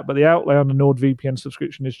only that, but the outlay on the NordVPN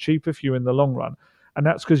subscription is cheaper for you in the long run. And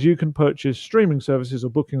that's because you can purchase streaming services or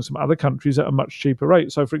bookings from other countries at a much cheaper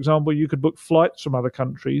rate. So, for example, you could book flights from other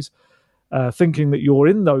countries thinking that you're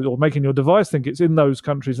in those, or making your device think it's in those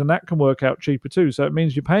countries, and that can work out cheaper too. So it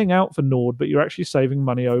means you're paying out for Nord, but you're actually saving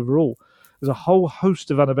money overall. There's a whole host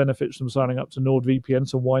of other benefits from signing up to NordVPN,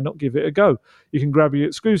 so why not give it a go? You can grab your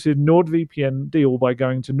exclusive NordVPN deal by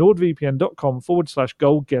going to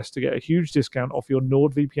nordvpn.com/goldguest to get a huge discount off your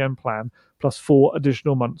NordVPN plan, plus 4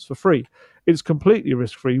 additional months for free. It's completely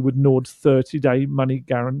risk-free with Nord's 30-day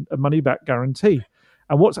money-back guarantee.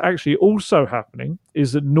 And what's actually also happening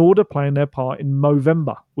is that Nord are playing their part in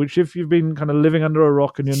Movember, which, if you've been kind of living under a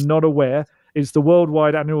rock and you're not aware, is the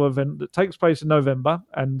worldwide annual event that takes place in November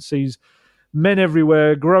and sees men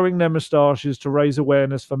everywhere growing their moustaches to raise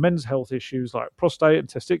awareness for men's health issues like prostate and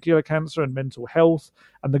testicular cancer and mental health.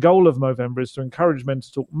 And the goal of Movember is to encourage men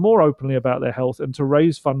to talk more openly about their health and to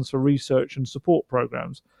raise funds for research and support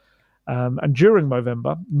programs. And during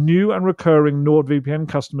Movember, new and recurring NordVPN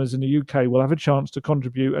customers in the UK will have a chance to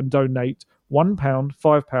contribute and donate £1,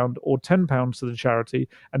 £5 or £10 to the charity,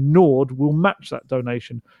 and Nord will match that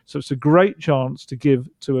donation. So it's a great chance to give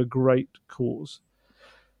to a great cause.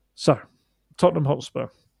 So, Tottenham Hotspur.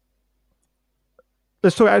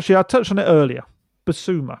 Let's talk, actually, I touched on it earlier.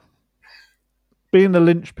 Basuma. Being the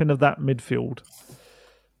linchpin of that midfield.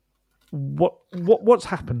 What's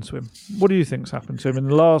happened to him? What do you think's happened to him in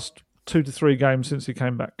the last 2 to 3 games since he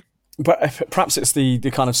came back? But perhaps it's the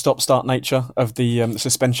kind of stop-start nature of the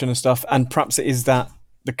suspension and stuff, and perhaps it is that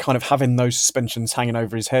the kind of having those suspensions hanging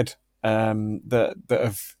over his head that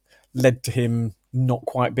have led to him not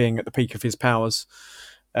quite being at the peak of his powers.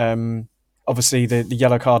 Obviously, the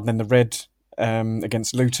yellow card and then the red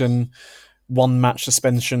against Luton, 1 match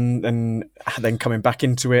suspension, and then coming back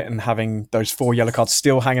into it and having those 4 yellow cards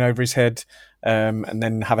still hanging over his head, and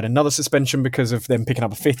then having another suspension because of them picking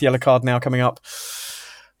up a 5th yellow card now coming up.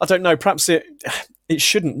 I don't know. Perhaps it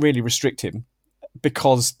shouldn't really restrict him,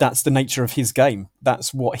 because that's the nature of his game.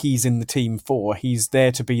 That's what he's in the team for. He's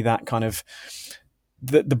there to be that kind of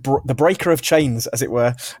the breaker of chains, as it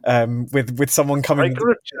were, with someone coming. Breaker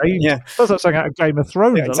of chains. Yeah, that's like something out of Game of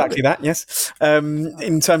Thrones. Yeah, exactly that. Yes,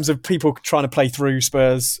 in terms of people trying to play through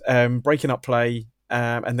Spurs, breaking up play,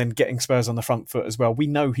 and then getting Spurs on the front foot as well. We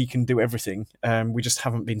know he can do everything. We just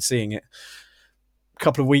haven't been seeing it. A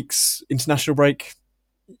couple of weeks international break,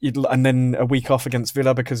 and then a week off against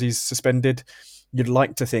Villa because he's suspended. You'd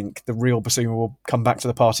like to think the real Basuma will come back to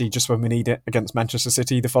the party just when we need it against Manchester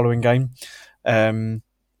City the following game.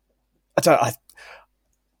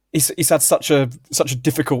 He's had such a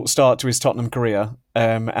difficult start to his Tottenham career,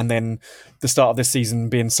 and then the start of this season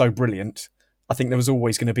being so brilliant. I think there was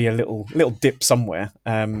always going to be a little dip somewhere.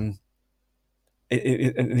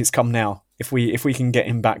 it's come now. If we can get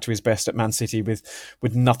him back to his best at Man City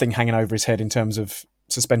with nothing hanging over his head in terms of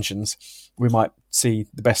suspensions, we might see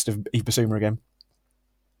the best of Ibasuma again.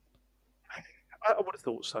 I would have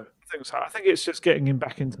thought so. I think it's just getting him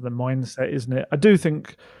back into the mindset, isn't it? I do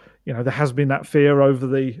think, there has been that fear over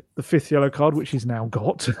the fifth yellow card, which he's now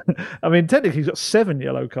got. I mean, technically he's got 7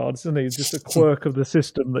 yellow cards, isn't he? It's just a quirk of the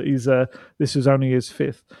system that he's this is only his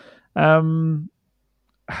 5th.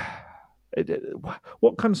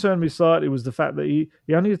 What concerned me slightly was the fact that he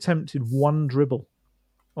only attempted 1 dribble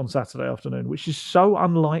on Saturday afternoon, which is so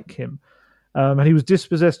unlike him. And he was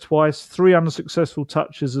dispossessed twice, 3 unsuccessful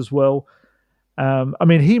touches as well. I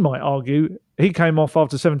mean, he might argue he came off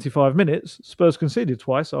after 75 minutes. Spurs conceded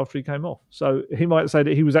twice after he came off. So he might say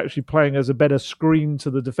that he was actually playing as a better screen to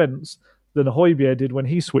the defence than Højbjerg did when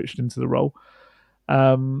he switched into the role.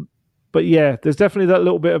 But yeah, there's definitely that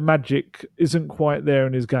little bit of magic isn't quite there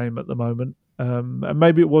in his game at the moment. And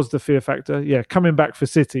maybe it was the fear factor. Yeah, coming back for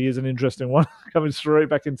City is an interesting one, coming straight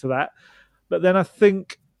back into that. But then I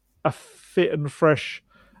think a fit and fresh,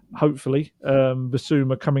 hopefully,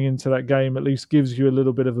 Bissouma coming into that game at least gives you a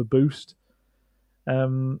little bit of a boost.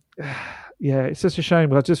 Yeah, it's just a shame,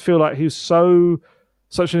 but I just feel like he's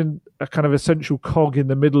such a kind of essential cog in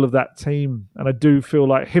the middle of that team. And I do feel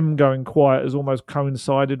like him going quiet has almost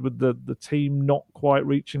coincided with the team not quite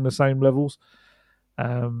reaching the same levels.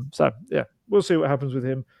 So, yeah, we'll see what happens with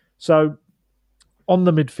him. So, on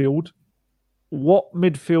the midfield, what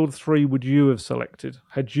midfield 3 would you have selected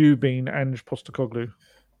had you been Ange Postecoglou?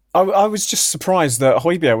 I was just surprised that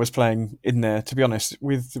Højbjerg was playing in there, to be honest.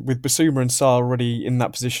 With Bissouma and Sarr already in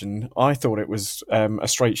that position, I thought it was a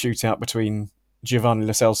straight shootout between Giovanni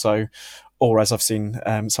Lo Celso, or as I've seen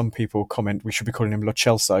some people comment, we should be calling him Lo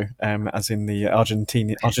Celso, as in the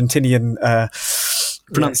Argentinian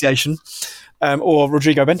pronunciation, or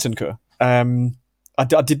Rodrigo Bentancur.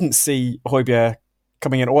 I didn't see Højbjerg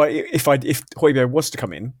coming in, or if Højbjerg was to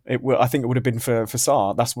come in, I think it would have been for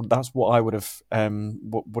Sarr. That's what I would have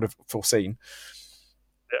foreseen.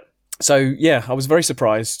 Yeah. So yeah, I was very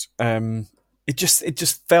surprised. It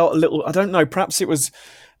just felt a little. I don't know. Perhaps it was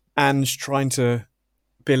Ange trying to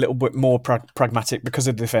be a little bit more pragmatic because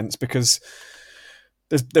of the defence. Because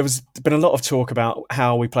there's been a lot of talk about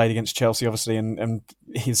how we played against Chelsea, obviously, and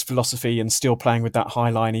his philosophy, and still playing with that high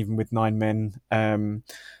line, even with 9 men.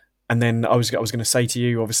 And then I was going to say to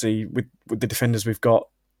you, obviously, with the defenders we've got,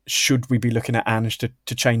 should we be looking at Ange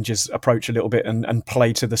to change his approach a little bit and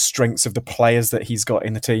play to the strengths of the players that he's got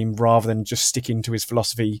in the team rather than just sticking to his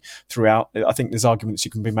philosophy throughout? I think there's arguments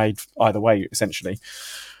you can be made either way, essentially.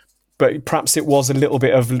 But perhaps it was a little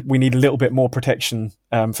bit of, we need a little bit more protection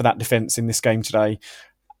for that defence in this game today.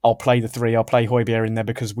 I'll play the 3. I'll play Højbjerg in there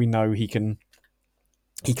because we know he can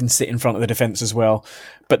sit in front of the defence as well.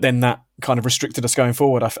 But then that kind of restricted us going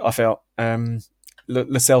forward, I felt. Lo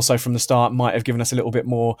Celso from the start might have given us a little bit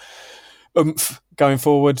more oomph going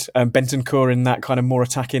forward. Bentancur in that kind of more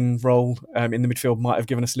attacking role in the midfield might have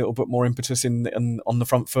given us a little bit more impetus on the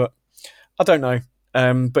front foot. I don't know.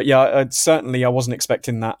 But yeah, certainly I wasn't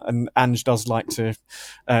expecting that. And Ange does like to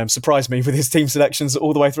surprise me with his team selections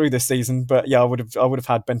all the way through this season. But yeah, I would have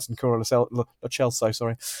had Bentancur or Lo Celso.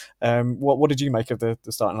 Sorry. What did you make of the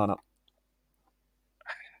starting lineup?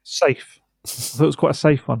 Safe. I thought it was quite a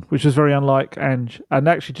safe one, which is very unlike Ange. And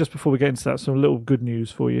actually, just before we get into that, some little good news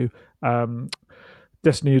for you.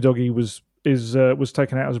 Destiny Udogie was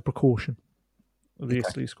taken out as a precaution of the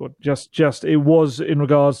Italy squad. Just it was in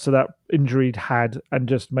regards to that injury he'd had, and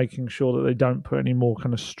just making sure that they don't put any more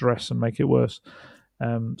kind of stress and make it worse.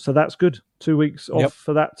 So that's good. 2 weeks off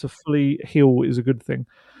for that to fully heal is a good thing.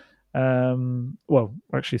 Well,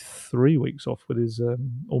 actually 3 weeks off with his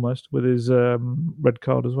red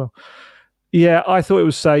card as well. Yeah, I thought it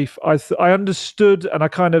was safe. I understood, and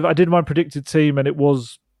I did my predicted team, and it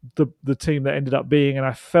was the team that ended up being, and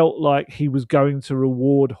I felt like he was going to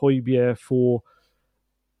reward Højbjerg for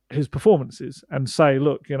his performances and say,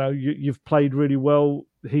 look, you've played really well,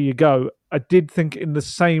 here you go. I did think in the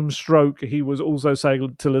same stroke he was also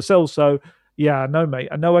saying to Lo Celso, yeah, I know, mate,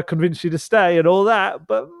 I know I convinced you to stay and all that,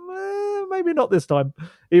 but maybe not this time,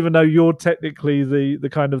 even though you're technically the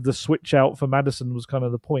kind of the switch out for Maddison was kind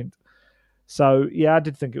of the point. So, yeah, I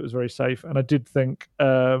did think it was very safe. And I did think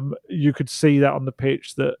you could see that on the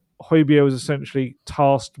pitch, that Højbjerg was essentially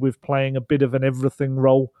tasked with playing a bit of an everything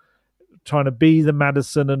role, trying to be the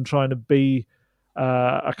Maddison and trying to be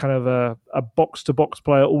a kind of a box-to-box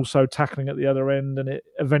player, also tackling at the other end. And it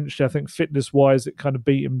eventually, I think, fitness-wise, it kind of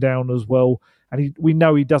beat him down as well. And we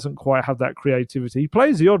know he doesn't quite have that creativity. He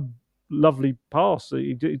plays the odd lovely pass.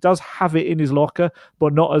 He does have it in his locker,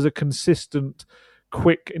 but not as a consistent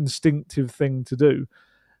quick, instinctive thing to do.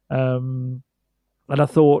 And I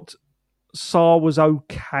thought Sarr was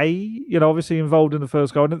okay, obviously involved in the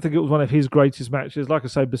first goal. I don't think it was one of his greatest matches. Like I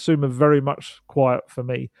say, Basuma very much quiet for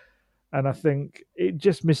me. And I think it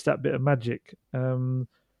just missed that bit of magic.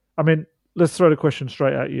 Let's throw the question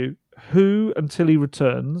straight at you. Who, until he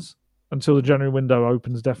returns, until the January window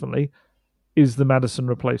opens definitely, is the Maddison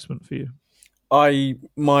replacement for you?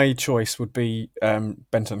 My choice would be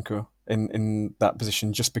Bentancur in that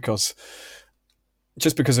position, just because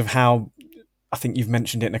of how, I think you've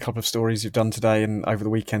mentioned it in a couple of stories you've done today and over the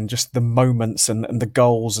weekend, just the moments and the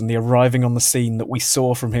goals and the arriving on the scene that we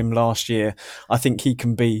saw from him last year. I think he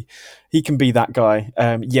can be that guy.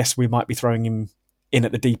 Yes, we might be throwing him in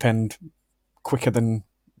at the deep end quicker than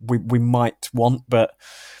we might want, but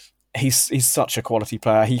he's such a quality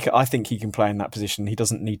player. I think he can play in that position. He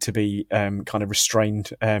doesn't need to be kind of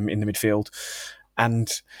restrained in the midfield. And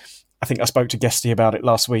I think I spoke to Guesty about it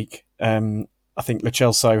last week. I think Lo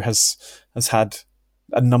Celso has had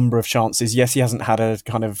a number of chances. Yes, he hasn't had a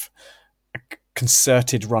kind of a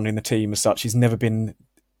concerted run in the team as such. He's never been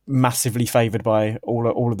massively favoured by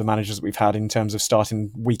all of the managers that we've had in terms of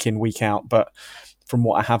starting week in, week out. But from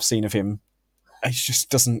what I have seen of him, he just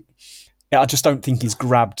doesn't. I just don't think he's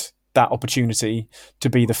grabbed that opportunity to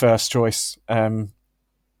be the first choice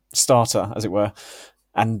starter, as it were.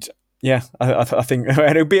 And yeah, I think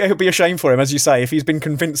and it would be a shame for him, as you say, if he's been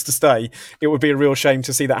convinced to stay. It would be a real shame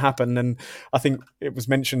to see that happen. And I think it was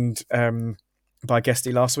mentioned by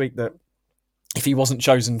Guesty last week that if he wasn't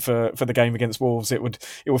chosen for the game against Wolves, it would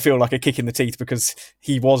feel like a kick in the teeth, because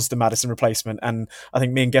he was the Maddison replacement. And I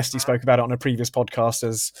think me and Guesty spoke about it on a previous podcast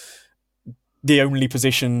as the only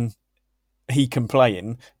position he can play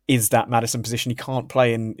in is that Maddison position. He can't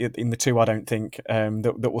play in the two, I don't think,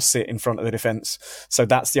 that will sit in front of the defence. So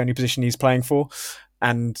that's the only position he's playing for.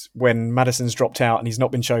 And when Maddison's dropped out and he's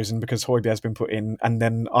not been chosen because Højbjerg's been put in, and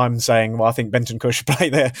then I'm saying, well, I think Bentancur should play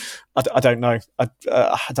there. I don't know. I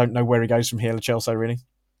don't know where he goes from here, Lo Celso, really.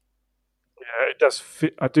 Yeah, it does.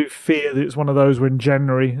 I do fear that it's one of those where in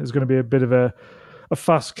January there's going to be a bit of a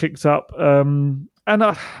fuss kicked up. And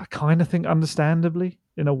I kind of think understandably,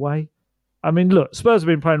 in a way. I mean, look, Spurs have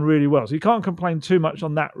been playing really well, so you can't complain too much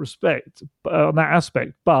on that aspect.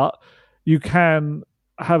 But you can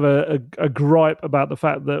have a gripe about the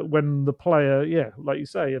fact that when the player, like you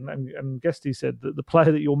say, and Guesty said that the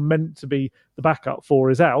player that you're meant to be the backup for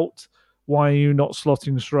is out, why are you not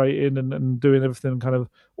slotting straight in and doing everything kind of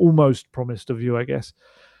almost promised of you, I guess.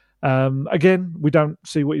 Again, we don't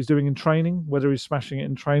see what he's doing in training, whether he's smashing it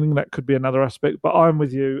in training. That could be another aspect. But I'm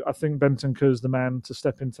with you. I think Bentancur's the man to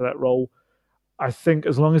step into that role. I think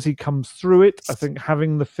as long as he comes through it, I think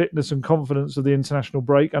having the fitness and confidence of the international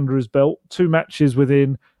break under his belt, 2 matches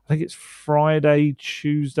within, I think it's Friday,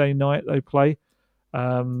 Tuesday night they play.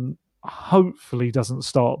 Hopefully doesn't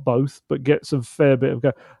start both, but gets a fair bit of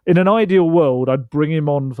go. In an ideal world, I'd bring him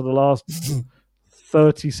on for the last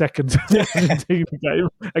 30 seconds of the Argentina game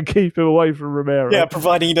and keep him away from Romero. Yeah,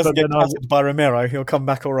 providing he doesn't get battered by Romero, he'll come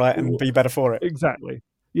back all right and be better for it. Exactly.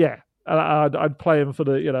 Yeah. And I'd play him for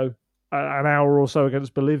the, an hour or so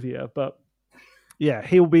against Bolivia, but yeah,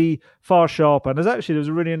 he'll be far sharper. And there was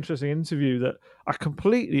a really interesting interview that I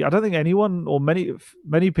don't think anyone or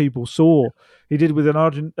many people saw. He did with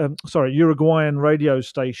an Uruguayan radio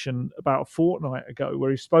station about a fortnight ago,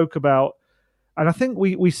 where he spoke about, and I think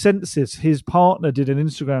we sensed this. His partner did an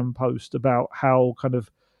Instagram post about how kind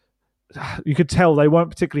of you could tell they weren't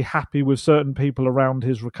particularly happy with certain people around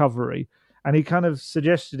his recovery. And he kind of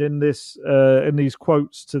suggested in these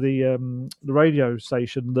quotes to the radio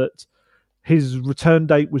station that his return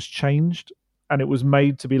date was changed and it was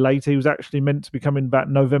made to be later. He was actually meant to be coming back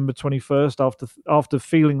November 21st after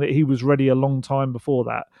feeling that he was ready a long time before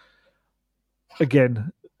that.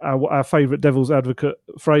 Again, our favourite devil's advocate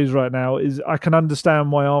phrase right now is, I can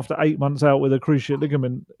understand why after 8 months out with a cruciate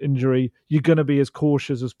ligament injury, you're going to be as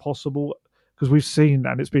cautious as possible. Because we've seen,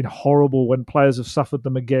 and it's been horrible when players have suffered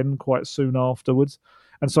them again quite soon afterwards.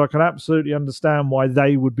 And so I can absolutely understand why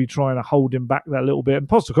they would be trying to hold him back that little bit. And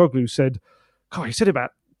Postecoglou said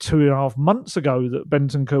about 2.5 months ago that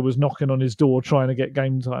Bentancur was knocking on his door trying to get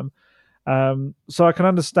game time. So I can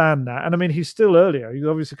understand that. And I mean, he's still earlier. He's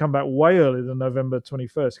obviously come back way earlier than November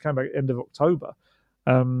 21st. He came back end of October.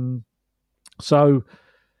 So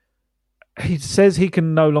he says he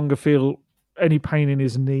can no longer feel any pain in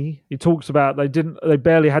his knee. He talks about they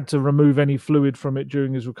barely had to remove any fluid from it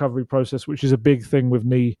during his recovery process, which is a big thing with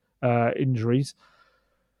knee injuries.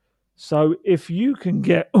 So if you can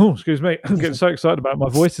get, excuse me, I'm getting so excited about my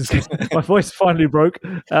voice. My voice finally broke.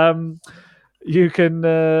 you can.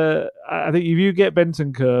 I think if you get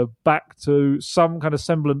Bentancur back to some kind of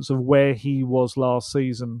semblance of where he was last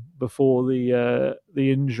season before the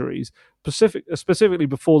injuries, specifically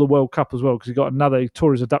before the World Cup as well, because he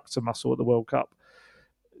tore his adductor muscle at the World Cup.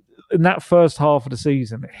 In that first half of the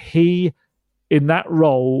season, he, in that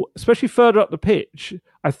role, especially further up the pitch,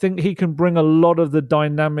 I think he can bring a lot of the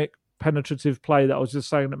dynamic, penetrative play that I was just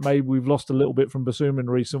saying that maybe we've lost a little bit from Basuma in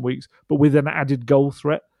recent weeks, but with an added goal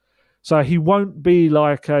threat. So he won't be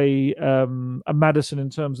like a Maddison in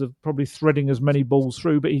terms of probably threading as many balls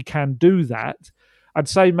through, but he can do that. I'd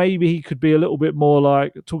say maybe he could be a little bit more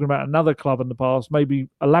like, talking about another club in the past, maybe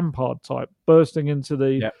a Lampard type, bursting into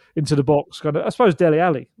the box. Kind of, I suppose Dele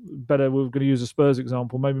Alli. Better, we're going to use a Spurs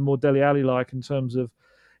example. Maybe more Dele Alli like in terms of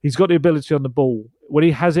he's got the ability on the ball. When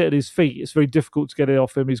he has it at his feet, it's very difficult to get it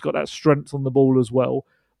off him. He's got that strength on the ball as well.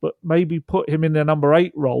 But maybe put him in their number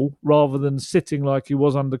 8 role rather than sitting like he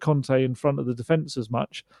was under Conte in front of the defence as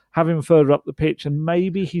much. Have him further up the pitch, and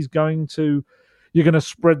maybe you're going to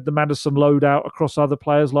spread the Maddison load out across other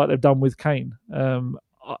players like they've done with Kane.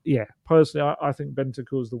 Personally, I think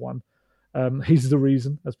Bentancur is the one. He's the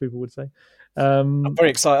reason, as people would say. I'm very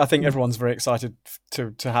excited. I think everyone's very excited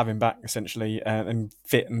to have him back, essentially, and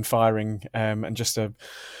fit and firing, and just a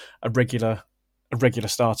regular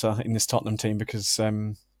starter in this Tottenham team because.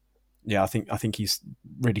 I think he's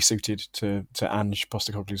really suited to Ange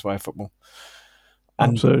Postecoglou's way of football.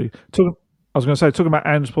 Absolutely. I was going to say, talking about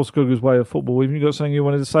Ange Postecoglou's way of football, have you got something you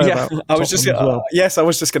wanted to say about I was just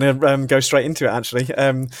going to go straight into it, actually.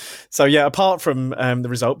 Apart from the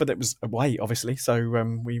result, but it was away, obviously, so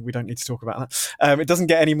we don't need to talk about that. It doesn't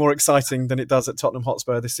get any more exciting than it does at Tottenham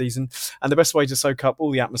Hotspur this season, and the best way to soak up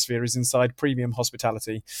all the atmosphere is inside premium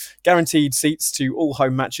hospitality. Guaranteed seats to all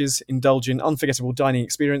home matches, indulge in unforgettable dining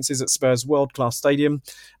experiences at Spurs' world-class stadium,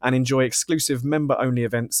 and enjoy exclusive member-only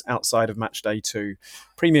events outside of match day 2.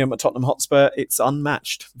 Premium at Tottenham Hotspur, it's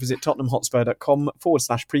unmatched. Visit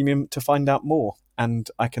tottenhamhotspur.com/premium to find out more. And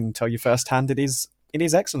I can tell you firsthand, it is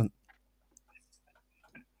excellent.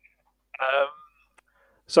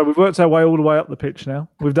 So we've worked our way all the way up the pitch now.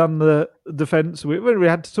 We've done the defence. We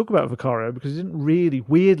had to talk about Vicario because he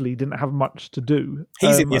didn't have much to do.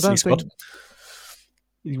 He's in the Italy squad.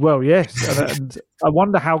 Well, yes. and I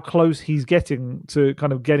wonder how close he's getting to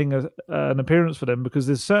kind of getting an appearance for them, because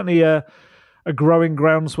there's certainly a growing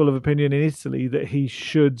groundswell of opinion in Italy that he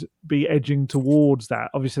should be edging towards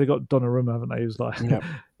that. Obviously, they got Donnarumma, haven't they? Who's like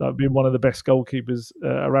been one of the best goalkeepers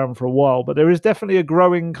around for a while. But there is definitely a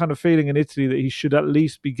growing kind of feeling in Italy that he should at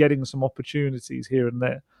least be getting some opportunities here and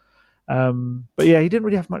there. But yeah, he didn't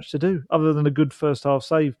really have much to do other than a good first half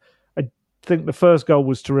save. I think the first goal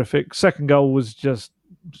was terrific. Second goal was just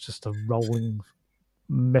a rolling,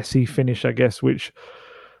 messy finish, I guess, which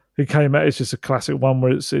he came at. It's just a classic one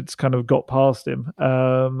where it's kind of got past him.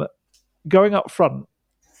 Going up front,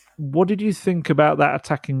 what did you think about that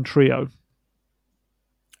attacking trio?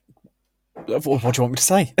 What do you want me to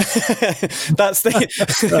say? that's the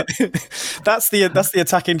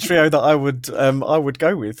attacking trio that I would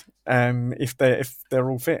go with if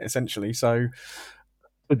they're all fit, essentially. So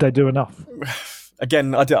did they do enough?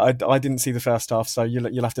 Again, I didn't see the first half, so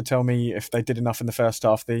you'll have to tell me if they did enough in the first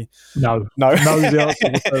half. No. The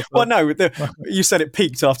answer. Well, no, you said it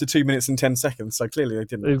peaked after 2 minutes and 10 seconds, so clearly they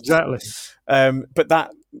didn't. Exactly. But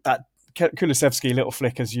that Kulusevski little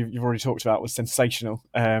flick, as you've already talked about, was sensational.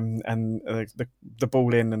 And the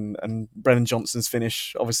ball in and Brennan Johnson's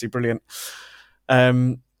finish, obviously brilliant.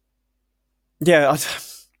 I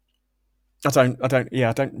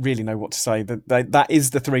don't really know what to say. That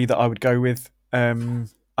is the three that I would go with. I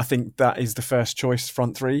think that is the first choice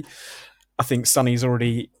front three. I think Sonny's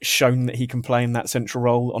already shown that he can play in that central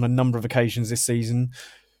role on a number of occasions this season,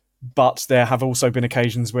 but there have also been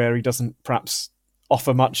occasions where he doesn't perhaps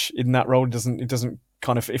offer much in that role. It doesn't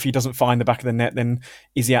kind of, if he doesn't find the back of the net, then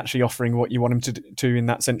is he actually offering what you want him to do in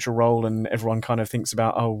that central role? And everyone kind of thinks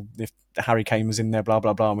about, if Harry Kane was in there, blah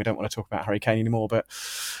blah blah, and we don't want to talk about Harry Kane anymore. But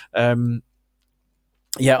I've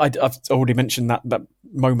already mentioned that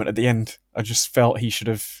moment at the end. I just felt he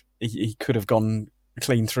could have gone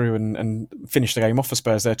clean through and finished the game off for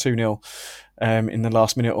Spurs there 2-0 in the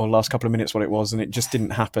last minute or last couple of minutes, what it was, and it just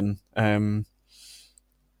didn't happen.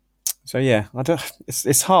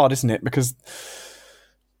 It's hard, isn't it? Because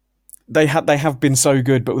they have been so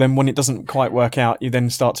good, but then when it doesn't quite work out, you then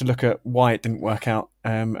start to look at why it didn't work out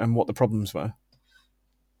and what the problems were.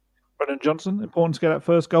 Brennan Johnson, important to get that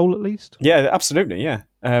first goal at least. Yeah, absolutely. Yeah,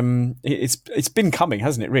 it's been coming,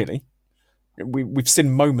 hasn't it? Really, we've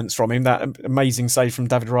seen moments from him. That amazing save from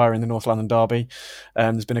David Raya in the North London derby.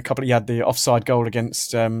 There's been a couple. He had the offside goal against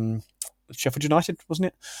Sheffield United, wasn't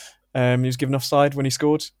it? He was given offside when he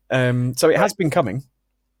scored. So it has been coming.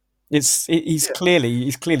 He's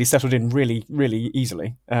clearly settled in really, really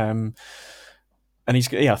easily. And I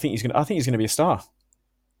think he's gonna be a star.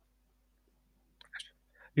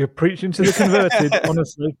 You're preaching to the converted,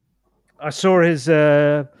 honestly. I saw his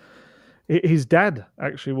dad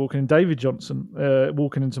actually walking in, David Johnson,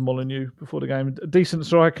 walking into Molineux before the game. A decent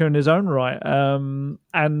striker in his own right.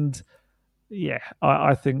 And yeah,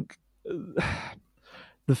 I think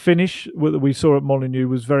the finish that we saw at Molineux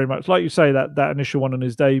was very much, like you say, that initial one on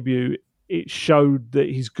his debut. It showed that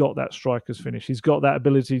he's got that striker's finish. He's got that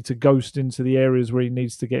ability to ghost into the areas where he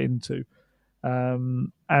needs to get into.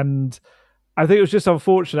 And I think it was just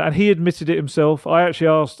unfortunate, and he admitted it himself. I actually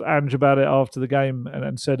asked Ange about it after the game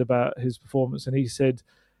and said about his performance, and he said,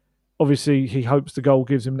 obviously, he hopes the goal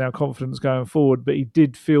gives him now confidence going forward, but he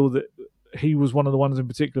did feel that he was one of the ones in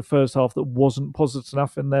particular first half that wasn't positive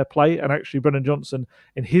enough in their play. And actually, Brennan Johnson,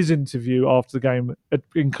 in his interview after the game,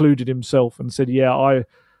 included himself and said, yeah, I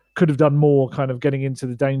could have done more kind of getting into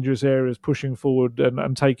the dangerous areas, pushing forward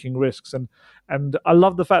and taking risks. And I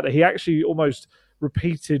love the fact that he actually almost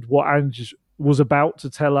repeated what Ange was about to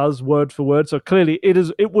tell us word for word. So clearly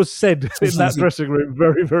it was said in that dressing room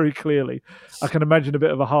very, very clearly. I can imagine a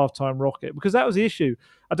bit of a halftime rocket, because that was the issue.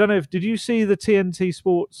 I don't know did you see the TNT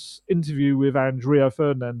Sports interview with Ange? Rio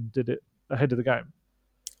Ferdinand did it ahead of the game.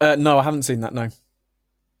 No, I haven't seen that, no.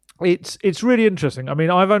 It's really interesting. I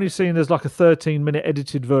mean, I've only seen there's like a 13-minute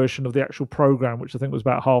edited version of the actual program, which I think was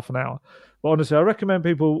about half an hour. But honestly, I recommend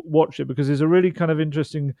people watch it because there's a really kind of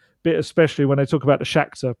interesting bit, especially when they talk about the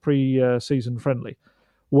Shakhtar pre-season friendly,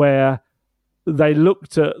 where they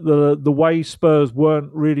looked at the way Spurs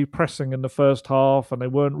weren't really pressing in the first half and they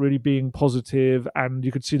weren't really being positive, and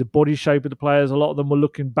you could see the body shape of the players. A lot of them were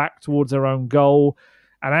looking back towards their own goal.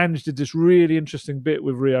 And Ange did this really interesting bit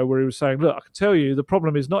with Rio where he was saying, look, I can tell you the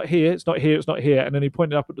problem is not here, it's not here, it's not here. And then he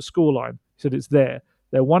pointed up at the scoreline. He said it's there.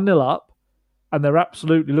 They're 1-0 up, and they're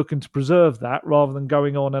absolutely looking to preserve that rather than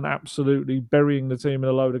going on and absolutely burying the team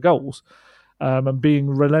in a load of goals and being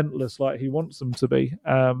relentless like he wants them to be.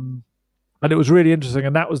 And it was really interesting.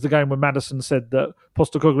 And that was the game when Maddison said that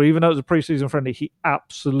Postecoglou, even though it was a pre-season friendly, he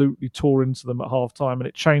absolutely tore into them at half-time, and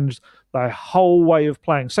it changed their whole way of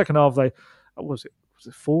playing. Second half, was it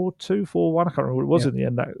 4-2, 4-1? I can't remember what it was in the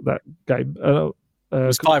end, that game. It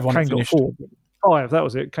was 5-1. Kane got 4. 5, that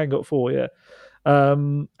was it. Kane got 4, yeah.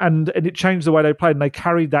 And it changed the way they played, and they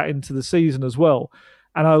carried that into the season as well.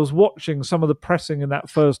 And I was watching some of the pressing in that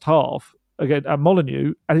first half again at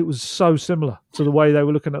Molineux, and it was so similar to the way they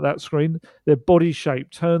were looking at that screen. Their body shape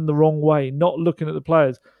turned the wrong way, not looking at the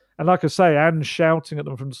players. And like I say, Ange shouting at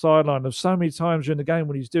them from the sideline. There's so many times during the game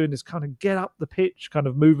when he's doing this kind of get up the pitch kind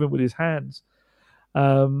of movement with his hands.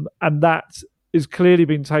 And that is clearly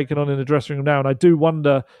being taken on in the dressing room now. And I do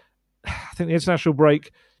wonder, I think the international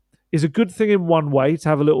break is a good thing in one way to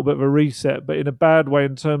have a little bit of a reset, but in a bad way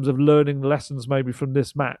in terms of learning lessons maybe from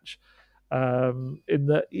this match. In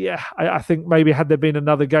that, I think maybe had there been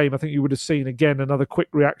another game, I think you would have seen again another quick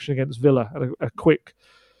reaction against Villa and a quick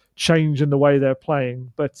change in the way they're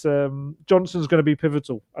playing. But Johnson's going to be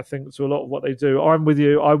pivotal, I think, to a lot of what they do. I'm with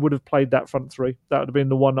you. I would have played that front three. That would have been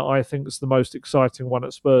the one that I think is the most exciting one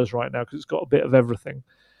at Spurs right now because it's got a bit of everything.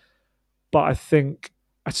 But I think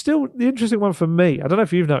the interesting one for me, I don't know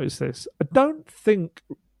if you've noticed this, I don't think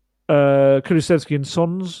Kulusevski and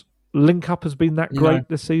Son's link-up has been that great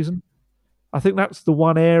this season. I think that's the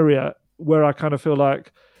one area where I kind of feel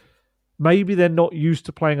like maybe they're not used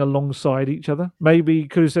to playing alongside each other. Maybe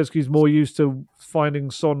Kulusevski's more used to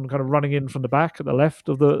finding Son kind of running in from the back at the left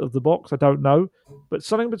of the box. I don't know. But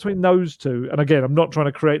something between those two, and again, I'm not trying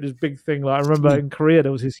to create this big thing. Like I remember in Korea,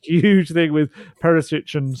 there was this huge thing with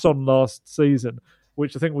Perisic and Son last season,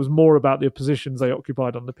 which I think was more about the positions they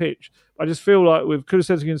occupied on the pitch. I just feel like with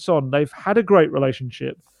Kulusevski and Son, they've had a great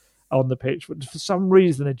relationship on the pitch, but for some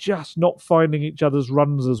reason, they're just not finding each other's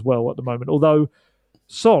runs as well at the moment. Although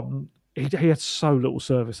Son, he had so little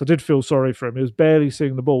service. I did feel sorry for him. He was barely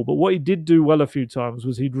seeing the ball. But what he did do well a few times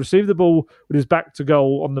was he'd receive the ball with his back to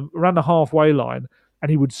goal around the halfway line, and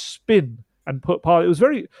he would spin and put part. It was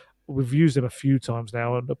very. We've used him a few times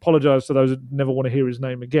now, and apologise to those who never want to hear his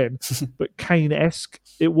name again. But Kane-esque,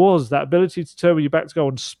 it was that ability to turn with your back to goal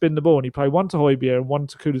and spin the ball. And he played one to Højbjerg and one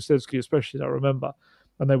to Kulusevski, especially. I remember,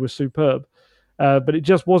 and they were superb. But it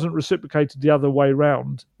just wasn't reciprocated the other way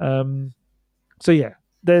round. So yeah.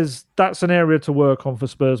 That's an area to work on for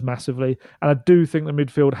Spurs massively, and I do think the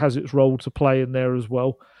midfield has its role to play in there as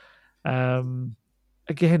well. Again,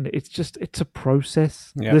 it's a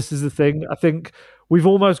process. Yeah. This is the thing. I think we've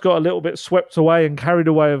almost got a little bit swept away and carried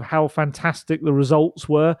away of how fantastic the results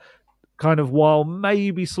were. kind of while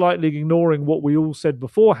maybe slightly ignoring what we all said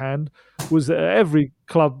beforehand, was that every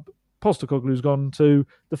club Postecoglou's gone to,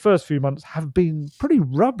 the first few months have been pretty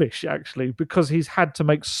rubbish, actually, because he's had to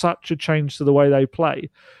make such a change to the way they play.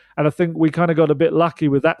 And I think we kind of got a bit lucky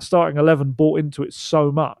with that starting 11 bought into it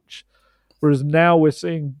so much. Whereas now we're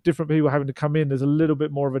seeing different people having to come in. There's a little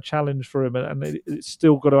bit more of a challenge for him, and it's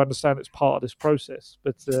still got to understand it's part of this process.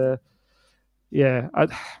 But the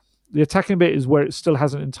attacking bit is where it still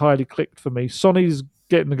hasn't entirely clicked for me. Sonny's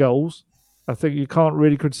getting the goals. I think you can't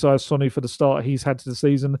really criticise Sonny for the start he's had to the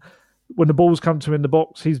season. When the ball's come to him in the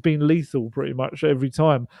box, he's been lethal pretty much every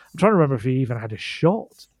time. I'm trying to remember if he even had a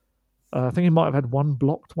shot. I think he might have had one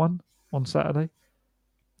blocked one on Saturday.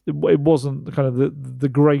 It wasn't kind of the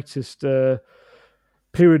greatest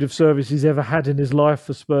period of service he's ever had in his life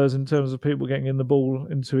for Spurs in terms of people getting in the ball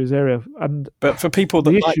into his area. But for people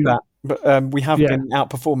that like that, but we have been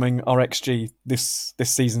outperforming our XG this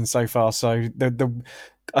season so far. So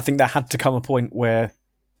I think there had to come a point where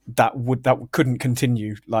that couldn't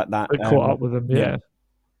continue like that. It caught up with them,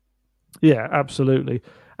 yeah, absolutely.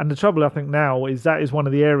 And the trouble, I think, now is that is one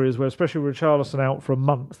of the areas where, especially with Richarlison out for a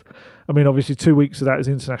month, I mean, obviously 2 weeks of that is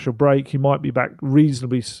international break. He might be back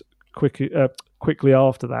reasonably quickly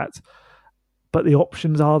after that. But the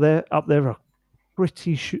options up there are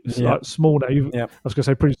pretty like small now. I was going to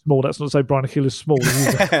say pretty small. That's not to say Brian Hill is small.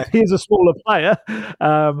 He is a smaller player.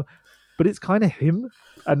 But it's kind of him.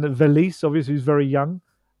 And Velis, obviously, is very young.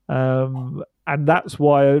 And that's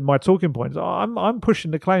why my talking point is I'm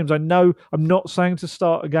pushing the claims. I know I'm not saying to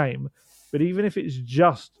start a game, but even if it's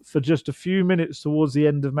just for just a few minutes towards the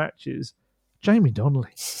end of matches, Jamie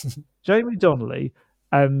Donnelly.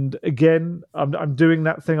 And again, I'm doing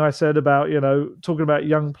that thing I said about, talking about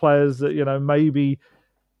young players that, maybe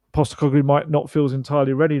Postecoglou might not feel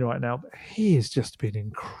entirely ready right now. But he has just been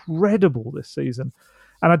incredible this season.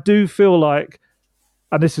 And I do feel like,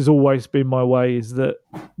 and this has always been my way, is that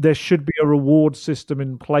there should be a reward system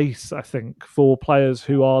in place, I think, for players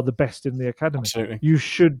who are the best in the academy. Absolutely. You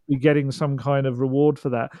should be getting some kind of reward for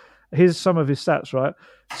that. Here's some of his stats, right?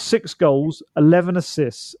 6 goals, 11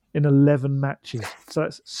 assists in 11 matches. So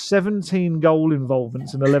that's 17 goal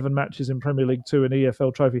involvements in 11 matches in Premier League 2 and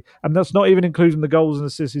EFL Trophy. And that's not even including the goals and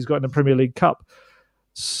assists he's got in the Premier League Cup.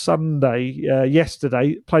 Yesterday,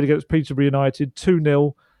 played against Peterborough United,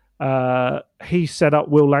 2-0. He set up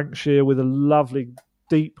Will Lancashire with a lovely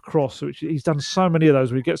deep cross, which he's done so many of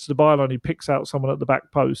those where he gets to the byline, he picks out someone at the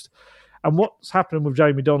back post. And what's happening with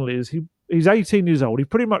Jamie Donnelly is he's 18 years old. He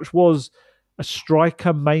pretty much was a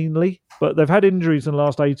striker mainly, but they've had injuries in the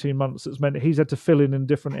last 18 months that's meant he's had to fill in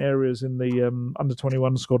different areas in the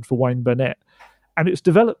under-21 squad for Wayne Burnett. And it's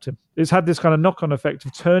developed him. It's had this kind of knock-on effect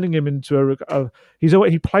of turning him into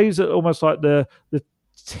he plays at almost like the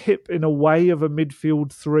tip in a way of a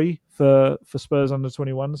midfield 3 for Spurs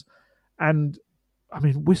under-21s. And I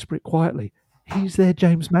mean, whisper it quietly, he's their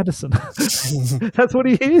James Maddison. That's what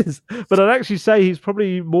he is. But I'd actually say he's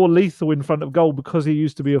probably more lethal in front of goal because he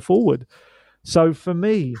used to be a forward. So for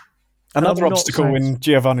me, another obstacle in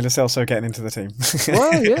Giovanni Lo Celso getting into the team.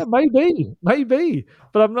 Well, yeah, maybe.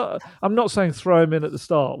 But I'm not saying throw him in at the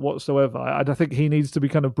start whatsoever. I think he needs to be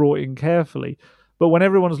kind of brought in carefully. But when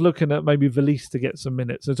everyone's looking at maybe Velis to get some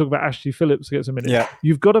minutes, and talk about Ashley Phillips to get some minutes,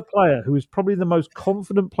 you've got a player who is probably the most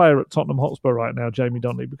confident player at Tottenham Hotspur right now, Jamie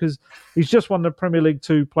Donnelly, because he's just won the Premier League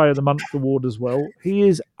 2 Player of the Month award as well. He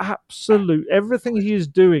is everything he is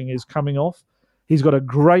doing is coming off. He's got a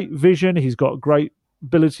great vision. He's got a great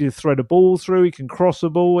ability to thread a ball through. He can cross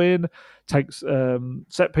a ball in, takes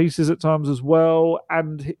set pieces at times as well.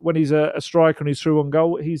 And when he's a striker and he's through on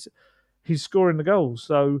goal, he's scoring the goals.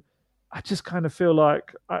 So I just kind of feel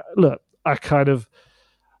like, I don't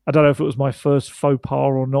know if it was my first faux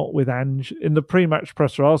pas or not with Ange. In the pre-match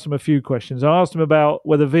presser, I asked him a few questions. I asked him about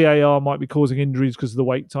whether VAR might be causing injuries because of the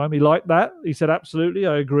wait time. He liked that. He said, absolutely,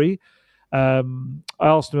 I agree. I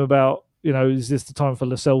asked him about, is this the time for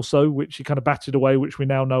Lo Celso, which he kind of batted away, which we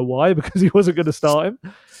now know why, because he wasn't going to start him.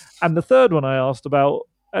 And the third one I asked about,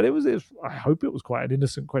 and it was I hope it was quite an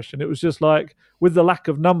innocent question. It was just like, with the lack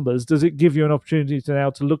of numbers, does it give you an opportunity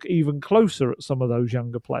to look even closer at some of those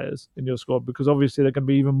younger players in your squad? Because obviously they're going to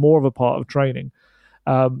be even more of a part of training.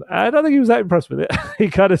 And I don't think he was that impressed with it. He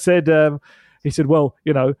kind of said, well,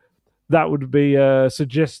 that would be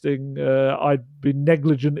suggesting I'd been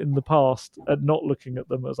negligent in the past at not looking at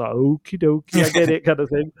them. I was like, okie dokie, I get it, kind of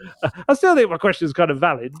thing. I still think my question is kind of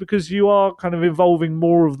valid because you are kind of involving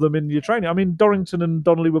more of them in your training. I mean, Dorrington and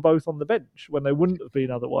Donnelly were both on the bench when they wouldn't have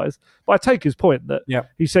been otherwise. But I take his point that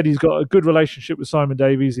he said he's got a good relationship with Simon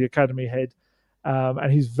Davies, the academy head,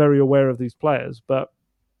 and he's very aware of these players. But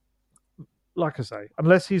like I say,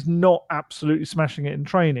 unless he's not absolutely smashing it in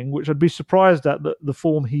training, which I'd be surprised at the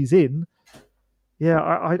form he's in. Yeah,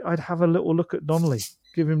 I'd have a little look at Donnelly.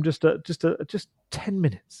 Give him just 10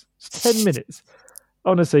 minutes. It's 10 minutes.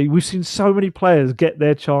 Honestly, we've seen so many players get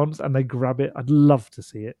their chance and they grab it. I'd love to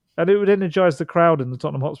see it, and it would energise the crowd in the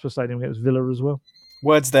Tottenham Hotspur Stadium against Villa as well.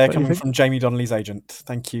 Words there coming from Jamie Donnelly's agent.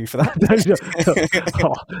 Thank you for that.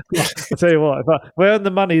 I tell you what, if we earn the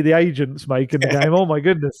money the agents make in the game, oh my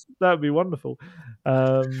goodness, that would be wonderful.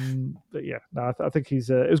 But yeah, no, I think he's.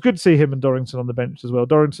 It was good to see him and Dorrington on the bench as well.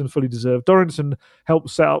 Dorrington fully deserved. Dorrington helped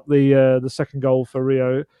set up the second goal for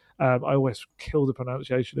Rio. I always kill the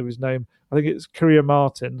pronunciation of his name. I think it's Kyria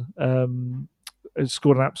Martin.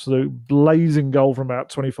 Scored an absolute blazing goal from about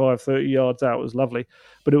 25, 30 yards out. It was lovely,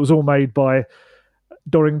 but it was all made by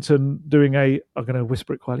Dorrington doing I'm going to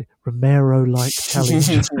whisper it quietly, Romero-like challenge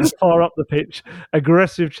far up the pitch,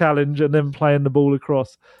 aggressive challenge, and then playing the ball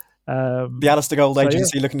across. The Alistair Gold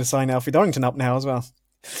agency looking to sign Alfie Dorrington up now as well.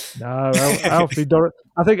 No, Alfie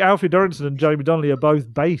I think Alfie Dorrington and Jamie Donnelly are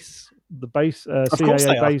both base. The base,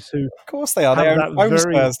 CAA base, who of course they are. They own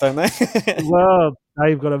Spurs, don't they? Well,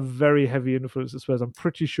 they've got a very heavy influence at Spurs. I'm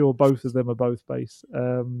pretty sure both of them are both base.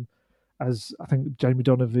 As I think Jamie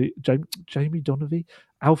Donovan,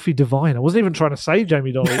 Alfie Devine. I wasn't even trying to say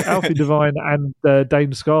Jamie Donnelly. Alfie Devine and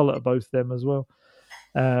Dane Scarlett are both them as well.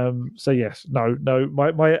 So yes, no.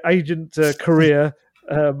 My agent career.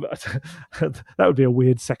 That would be a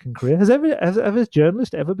weird second career. Has a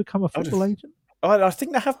journalist ever become a football agent? I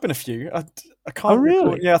think there have been a few. I can't. Oh, really?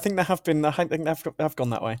 Recall. Yeah, I think there have been. I think they have gone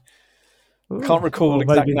that way. I can't recall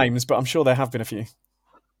exact names, but I'm sure there have been a few.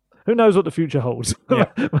 Who knows what the future holds? Yeah.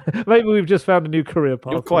 Maybe we've just found a new career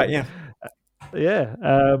path. You're quite, yeah. Yeah.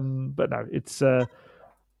 But no, it's. I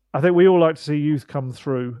think we all like to see youth come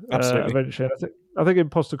through eventually. And I think in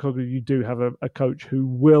Postecoglou you do have a coach who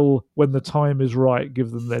will, when the time is right,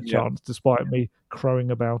 give them their chance, despite me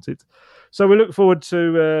crowing about it. So we look forward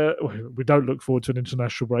to. We don't look forward to an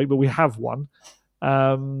international break, but we have one.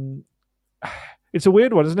 It's a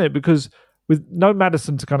weird one, isn't it? Because with no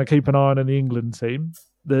Maddison to kind of keep an eye on in the England team,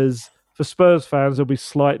 for Spurs fans there'll be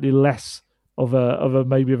slightly less of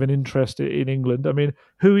an interest in England. I mean,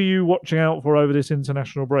 who are you watching out for over this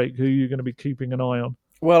international break? Who are you going to be keeping an eye on?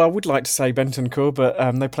 Well, I would like to say Bentancur, but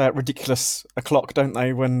they play at ridiculous o'clock, don't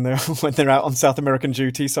they, when they're out on South American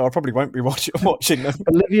duty? So I probably won't be watching them.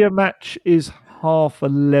 Bolivia match is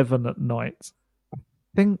 11:30 at night. I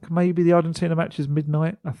think maybe the Argentina match is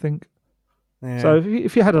midnight. I think. Yeah. So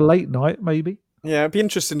if you had a late night, maybe. Yeah, it'd be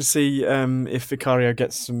interesting to see if Vicario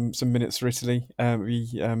gets some minutes for Italy. It'd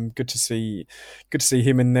be good to see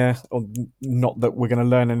him in there. Or not that we're going to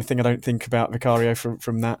learn anything, I don't think, about Vicario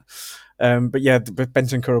from that. But yeah,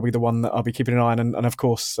 Bentancur will be the one that I'll be keeping an eye on, and of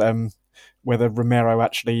course, whether Romero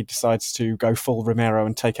actually decides to go full Romero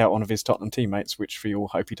and take out one of his Tottenham teammates, which we all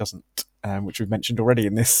hope he doesn't, which we've mentioned already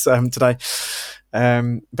in this today.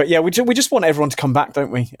 But yeah, we just want everyone to come back,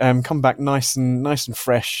 don't we? Come back nice and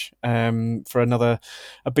fresh for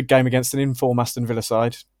a big game against an in-form Aston Villa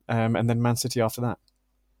side, and then Man City after that.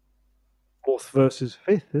 4th versus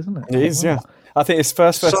 5th, isn't it? It is, yeah. I think it's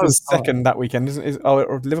first versus second that weekend, isn't it?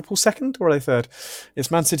 Or Liverpool second, or are they third? It's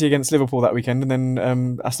Man City against Liverpool that weekend, and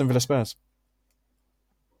then Aston Villa Spurs.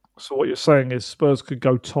 So what you're saying is Spurs could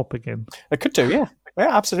go top again? They could do, yeah.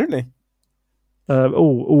 Yeah, absolutely.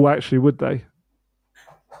 Actually, would they?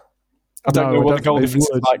 I don't know what the goal difference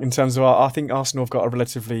is like in terms of. I think Arsenal have got a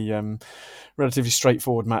relatively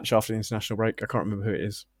straightforward match after the international break. I can't remember who it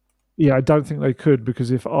is. Yeah, I don't think they could,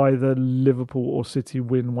 because if either Liverpool or City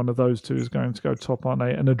win, one of those two is going to go top, aren't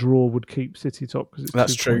they? And a draw would keep City top.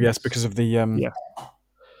 That's true, yes, because of the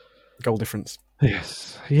goal difference.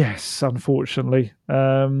 Yes, unfortunately.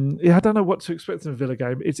 I don't know what to expect in a Villa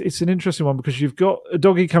game. It's an interesting one because you've got a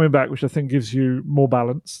Doggy coming back, which I think gives you more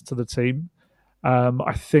balance to the team.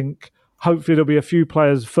 I think hopefully there'll be a few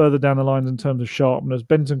players further down the line in terms of sharpness.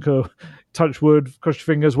 Bentancur, touch wood, cross your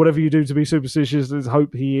fingers, whatever you do to be superstitious, let's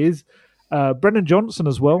hope he is. Brennan Johnson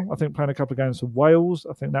as well, I think, playing a couple of games for Wales.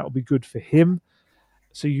 I think that will be good for him.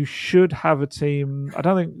 So you should have a team. I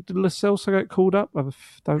don't think, did Lo Celso get called up? I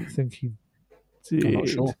don't think he did. I'm not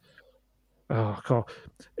sure. Oh God!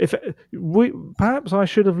 Perhaps I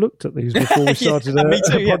should have looked at these before we started a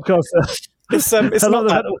podcast. It's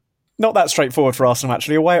not that straightforward for Arsenal,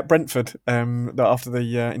 actually. Away at Brentford after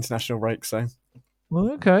the international break. So,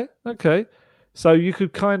 well, okay. So you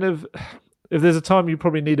could kind of, if there's a time you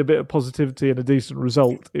probably need a bit of positivity and a decent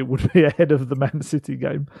result, it would be ahead of the Man City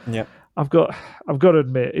game. Yeah, I've got to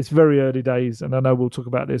admit, it's very early days, and I know we'll talk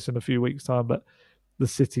about this in a few weeks' time, but the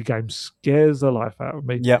City game scares the life out of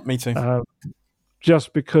me. Yeah, me too.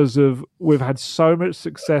 just because we've had so much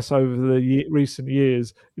success over the recent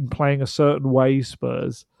years in playing a certain way,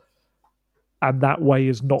 Spurs, and that way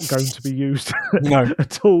is not going to be used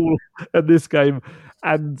at all in this game.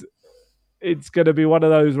 And it's going to be one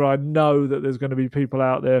of those where I know that there's going to be people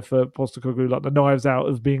out there for Postecoglou, like the knives out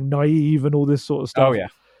of being naive and all this sort of stuff. Oh, yeah.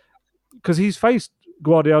 Because he's faced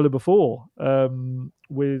Guardiola before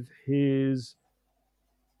with his...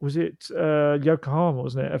 Was it Yokohama,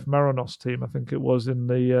 wasn't it? F. Marinos team, I think it was, in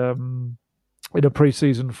a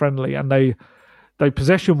pre-season friendly. And they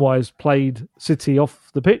possession-wise played City off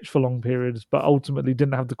the pitch for long periods, but ultimately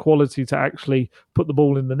didn't have the quality to actually put the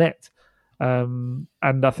ball in the net. And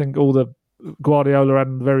I think all the Guardiola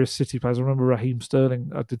and various City players, I remember Raheem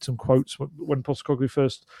Sterling, I did some quotes when Postecoglou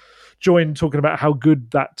first joined, talking about how good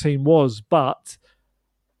that team was, but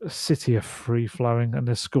City are free-flowing and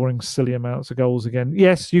they're scoring silly amounts of goals again.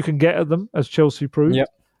 Yes, you can get at them, as Chelsea proved. Yep.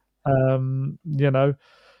 They're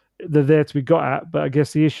there to be got at, but I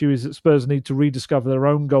guess the issue is that Spurs need to rediscover their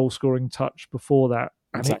own goal-scoring touch before that,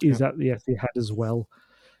 and Exactly. It is at the Etihad as well.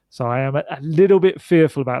 So I am a little bit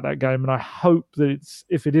fearful about that game, and I hope that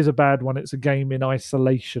if it is a bad one, it's a game in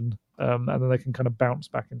isolation, and then they can kind of bounce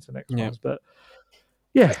back into next ones. But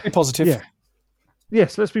yeah, let's be positive. Yeah.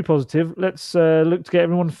 Yes, let's be positive. Let's look to get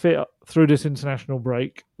everyone fit through this international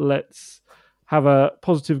break. Let's have a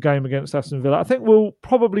positive game against Aston Villa. I think we'll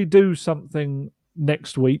probably do something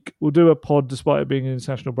next week. We'll do a pod despite it being an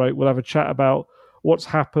international break. We'll have a chat about what's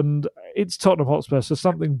happened. It's Tottenham Hotspur, so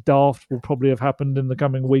something daft will probably have happened in the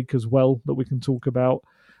coming week as well that we can talk about.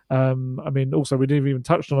 Also, we didn't even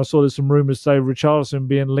touch on, I saw there's some rumours today of Richarlison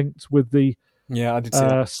being linked with the I did see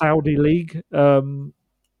that. Saudi League.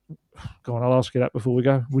 Go on, I'll ask you that before we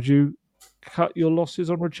go. Would you cut your losses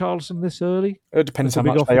on Richarlison this early? It depends how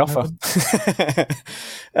much they offer.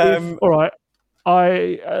 All right.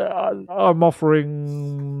 I'm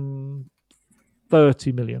offering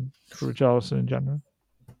 30 million for Richarlison in January.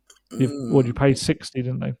 You paid 60,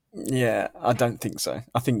 didn't they? Yeah, I don't think so.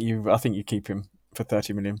 I think you keep him for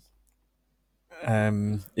 30 million.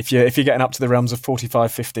 If you're getting up to the realms of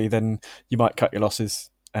 45, 50, then you might cut your losses.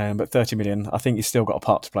 But 30 million, I think you've still got a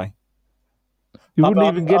part to play. You wouldn't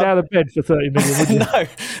even get out of bed for 30 million, would you?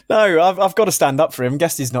 No, I've got to stand up for him.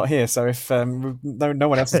 Guesty's not here, so if no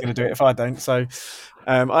one else is going to do it if I don't. So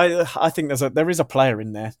I think there is a player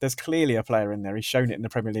in there. There's clearly a player in there. He's shown it in the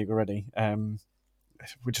Premier League already.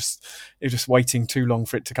 We're just waiting too long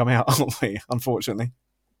for it to come out, aren't we? Unfortunately.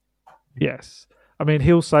 Yes. I mean,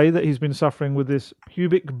 he'll say that he's been suffering with this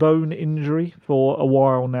pubic bone injury for a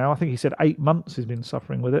while now. I think he said 8 months he's been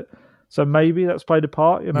suffering with it. So maybe that's played a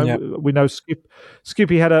part. We know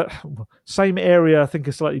Skippy had a same area, I think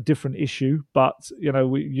a slightly different issue. But,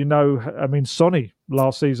 Sonny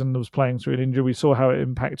last season was playing through an injury. We saw how it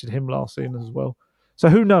impacted him last season as well. So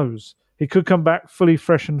who knows? He could come back fully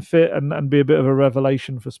fresh and fit and be a bit of a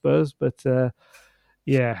revelation for Spurs. But,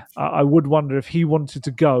 I would wonder if he wanted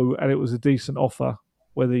to go and it was a decent offer,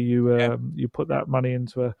 whether you put that money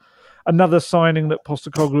into another signing that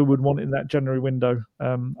Postecoglou would want in that January window.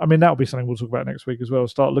 That'll be something we'll talk about next week as well.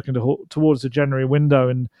 Start looking towards the January window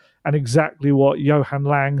and exactly what Johan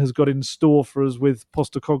Lang has got in store for us with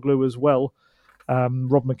Postecoglou as well.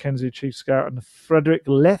 Rob McKenzie, Chief Scout, and Frederick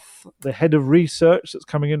Leth, the Head of Research that's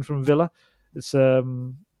coming in from Villa. It's a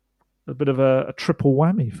bit of a triple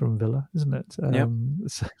whammy from Villa, isn't it?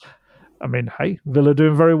 Villa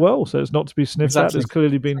doing very well, so it's not to be sniffed at. There's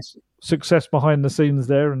clearly been success behind the scenes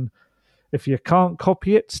there, and if you can't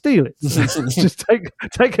copy it, steal it. Just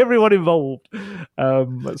take everyone involved.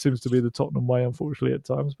 That seems to be the Tottenham way, unfortunately, at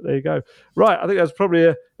times. But there you go. Right, I think that's probably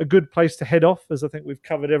a good place to head off, as I think we've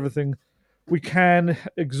covered everything we can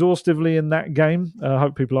exhaustively in that game. I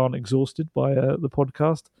hope people aren't exhausted by the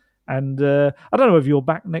podcast. And I don't know if you're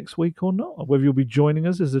back next week or not, or whether you'll be joining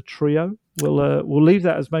us as a trio. We'll leave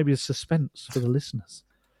that as maybe a suspense for the listeners.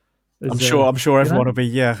 I'm sure everyone will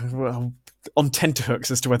be on tenterhooks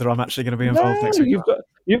as to whether I'm actually going to be involved next week.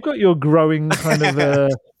 You've got your growing kind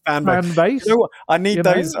of fan base. You know what? I need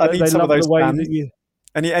those. I need some of those fans.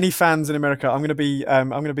 Any fans in America? I'm going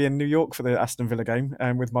to be in New York for the Aston Villa game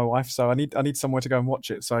with my wife. So I need somewhere to go and watch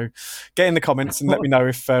it. So get in the comments and let me know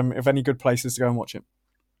if any good places to go and watch it.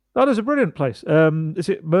 Oh, there's a brilliant place. Is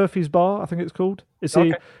it Murphy's Bar? I think it's called. It's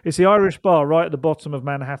the Irish bar right at the bottom of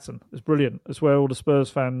Manhattan. It's brilliant. It's where all the Spurs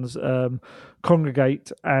fans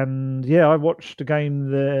congregate. And I watched a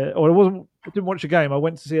game there. Or I didn't watch a game. I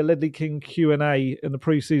went to see a Ledley King Q&A in the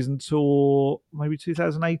pre-season tour, maybe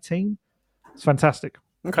 2018. It's fantastic.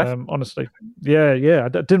 Okay. Honestly, yeah. I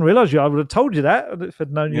didn't realise I would have told you that if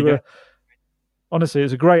I'd known you were Honestly,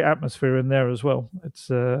 it's a great atmosphere in there as well.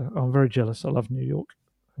 I'm very jealous. I love New York.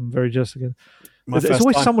 I'm very jealous again. It's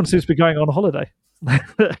always someone seems to be going on holiday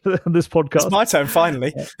on this podcast. It's my turn,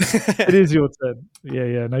 finally. It is your turn.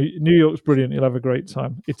 Yeah. No, New York's brilliant. You'll have a great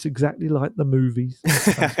time. It's exactly like the movies.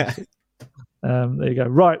 There you go.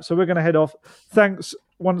 Right, so we're going to head off. Thanks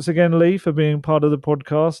once again, Lee, for being part of the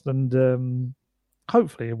podcast, and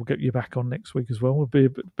hopefully we'll get you back on next week as well. We'll be a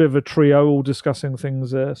bit of a trio, all discussing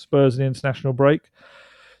things Spurs and the international break.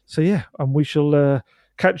 So yeah, and we shall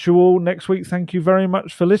catch you all next week. Thank you very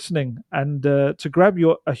much for listening. And to grab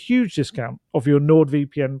a huge discount of your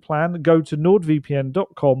NordVPN plan, go to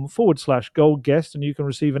nordvpn.com/goldguest and you can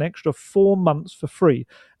receive an extra 4 months for free.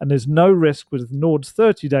 And there's no risk with Nord's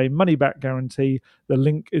 30-day money-back guarantee. The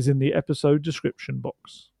link is in the episode description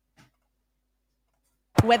box.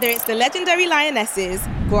 Whether it's the legendary Lionesses,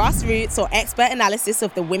 grassroots, or expert analysis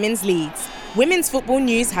of the women's leagues, Women's Football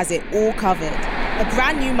News has it all covered. A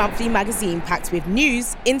brand new monthly magazine packed with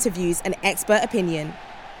news, interviews, and expert opinion.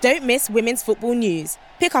 Don't miss Women's Football News.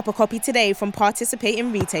 Pick up a copy today from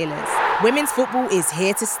participating retailers. Women's football is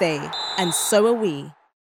here to stay, and so are we.